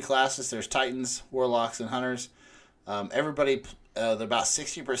there are 3 classes. There's Titans, Warlocks, and Hunters. Everybody, about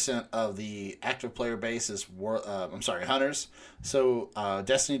 60% of the active player base is Hunters. So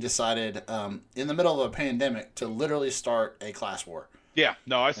Destiny decided in the middle of a pandemic to literally start a class war. Yeah,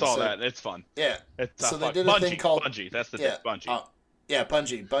 no, I saw that. It's fun. Yeah. It's so they did a thing called Bungie. That's the thing, Bungie.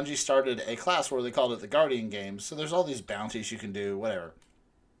 Bungie. Bungie started a class where they called it the Guardian Games. So there's all these bounties you can do, whatever.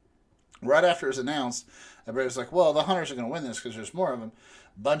 Right after it was announced, everybody was like, well, the Hunters are going to win this because there's more of them.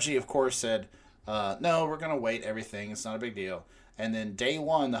 Bungie, of course, said, no, we're going to wait everything. It's not a big deal. And then day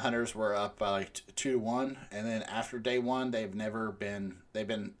one, the Hunters were up by like 2-1. And then after day one, they've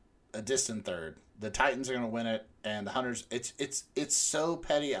been a distant third. The Titans are going to win it. And the Hunters, it's so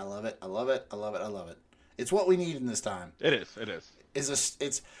petty. I love it. I love it. I love it. I love it. It's what we need in this time. It is.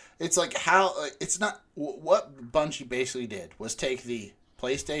 It's like how, it's not, what Bungie basically did was take the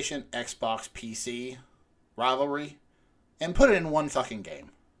PlayStation, Xbox, PC rivalry and put it in one fucking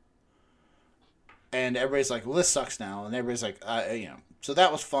game. And everybody's like, well, this sucks now. And everybody's like, So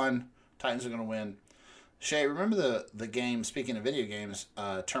that was fun. Titans are going to win. Shay, remember the game, speaking of video games,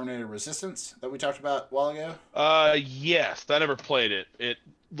 Terminator Resistance that we talked about a while ago? Yes. I never played it. It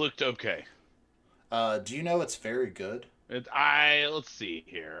looked okay. Do you know it's very good? Let's see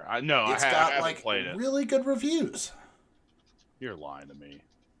here. I haven't played it. Really good reviews. You're lying to me.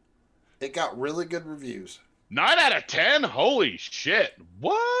 It got really good reviews. 9 out of 10? Holy shit.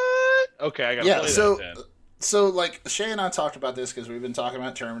 What? Okay, I gotta play that then. So, like, Shay and I talked about this because we've been talking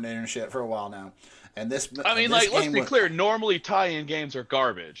about Terminator and shit for a while now. And let's be clear. Normally, tie-in games are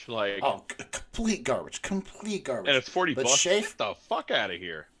garbage. Like, complete garbage. And it's $40. Get the fuck out of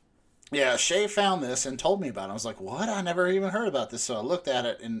here. Yeah, Shay found this and told me about it. I was like, what? I never even heard about this. So I looked at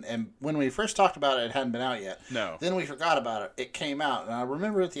it, and when we first talked about it, it hadn't been out yet. No. Then we forgot about it. It came out, and I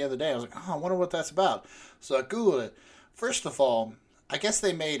remember it the other day. I was like, I wonder what that's about. So I Googled it. First of all, I guess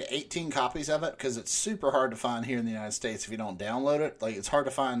they made 18 copies of it because it's super hard to find here in the United States if you don't download it. Like, it's hard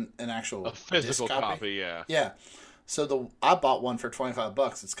to find an actual physical disc copy. Yeah. Yeah. So I bought one for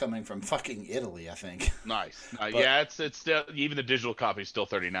 $25. It's coming from fucking Italy, I think. Nice. Yeah, it's still, even the digital copy is still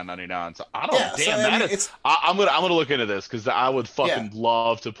 $39.99. So I don't. I'm gonna look into this because I would fucking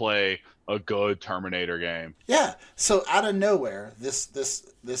love to play a good Terminator game. Yeah. So out of nowhere, this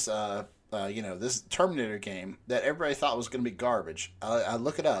Terminator game that everybody thought was going to be garbage. I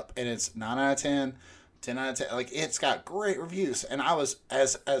look it up and it's 9 out of 10. 10 out of 10. Like, it's got great reviews. And I was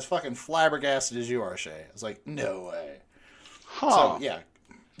as fucking flabbergasted as you are, Shay. I was like, no way. Huh. So, yeah.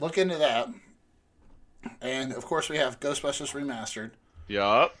 Look into that. And, of course, we have Ghostbusters Remastered.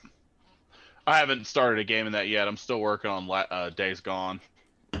 Yup. I haven't started a game in that yet. I'm still working on Days Gone.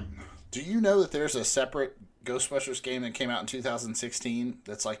 Do you know that there's a separate Ghostbusters game that came out in 2016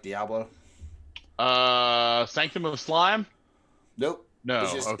 that's like Diablo? Sanctum of Slime? Nope. No,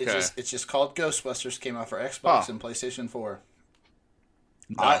 it's just called Ghostbusters. Came out for Xbox and PlayStation 4.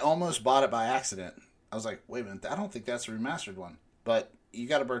 No. I almost bought it by accident. I was like, wait a minute, I don't think that's a remastered one. But you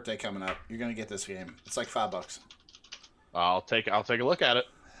got a birthday coming up. You're gonna get this game. It's like $5. I'll take a look at it.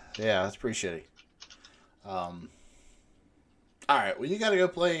 Yeah, that's pretty shitty. All right, well, you got to go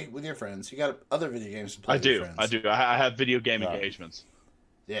play with your friends. You got other video games to play with your friends. I do. I have video game engagements.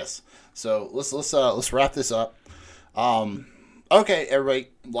 Yes. So let's wrap this up. Okay, everybody.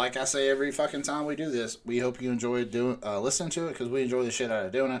 Like I say every fucking time we do this, we hope you enjoyed listening to it because we enjoy the shit out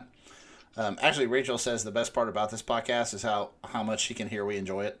of doing it. Actually, Rachel says the best part about this podcast is how much she can hear we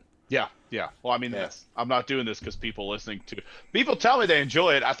enjoy it. Yeah. Well, I mean, I'm not doing this because people tell me they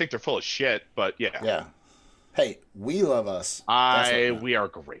enjoy it. I think they're full of shit, but yeah. Yeah. Hey, we love us. We are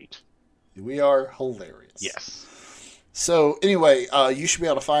great. We are hilarious. Yes. So anyway, you should be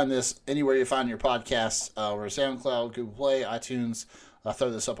able to find this anywhere you find your podcasts. We're SoundCloud, Google Play, iTunes. I'll throw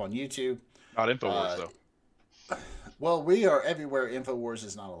this up on YouTube. Not InfoWars, though. Well, we are everywhere InfoWars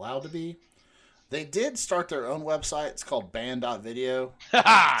is not allowed to be. They did start their own website. It's called band.video.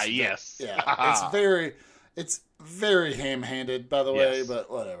 Yes. Yeah. It's very ham-handed, by the way, but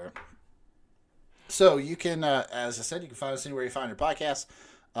whatever. So you can, as I said, you can find us anywhere you find your podcasts.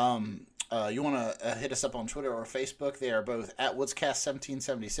 You want to hit us up on Twitter or Facebook. They are both at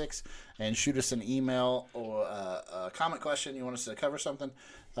Woodscast1776, and shoot us an email or a comment question. You want us to cover something,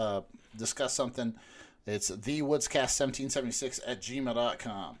 discuss something. It's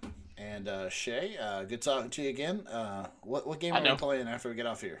thewoodscast1776@gmail.com. And Shay, good talking to you again. What game are we playing after we get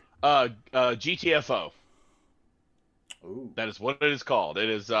off here? GTFO. Ooh. That is what it is called. It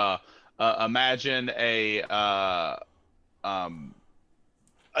is imagine a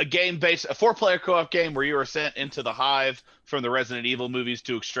game based, a 4-player co-op game where you are sent into the hive from the Resident Evil movies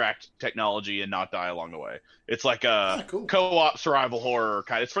to extract technology and not die along the way. It's like a co-op survival horror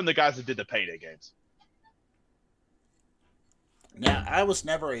kind. It's from the guys that did the Payday games. Now, I was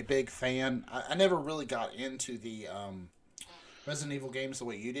never a big fan. I never really got into the Resident Evil games the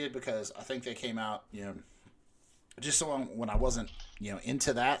way you did, because I think they came out, just so long when I wasn't,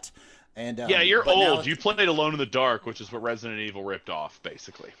 into that. And yeah, you're old. You played Alone in the Dark, which is what Resident Evil ripped off,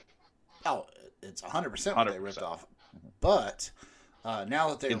 basically. Oh, it's 100% what they ripped off. But now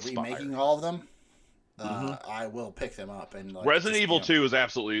that they're remaking all of them, I will pick them up. And Resident Evil 2 is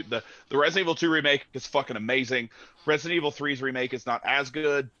absolutely the Resident Evil 2 remake is fucking amazing. Resident Evil 3's remake is not as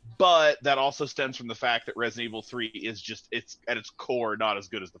good, but that also stems from the fact that Resident Evil 3 is just it's at its core not as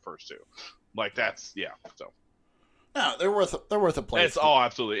good as the first two. Like that's so. No, they're worth a play. It's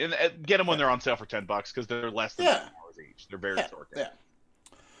absolutely, and get them when they're on sale for $10 because they're less than $10 each. They're very short. Yeah.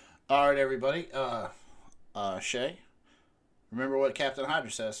 All right, everybody. Shay, remember what Captain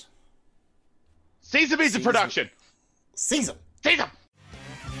Hydra says. Seize the means of production. Seize them. Seize them.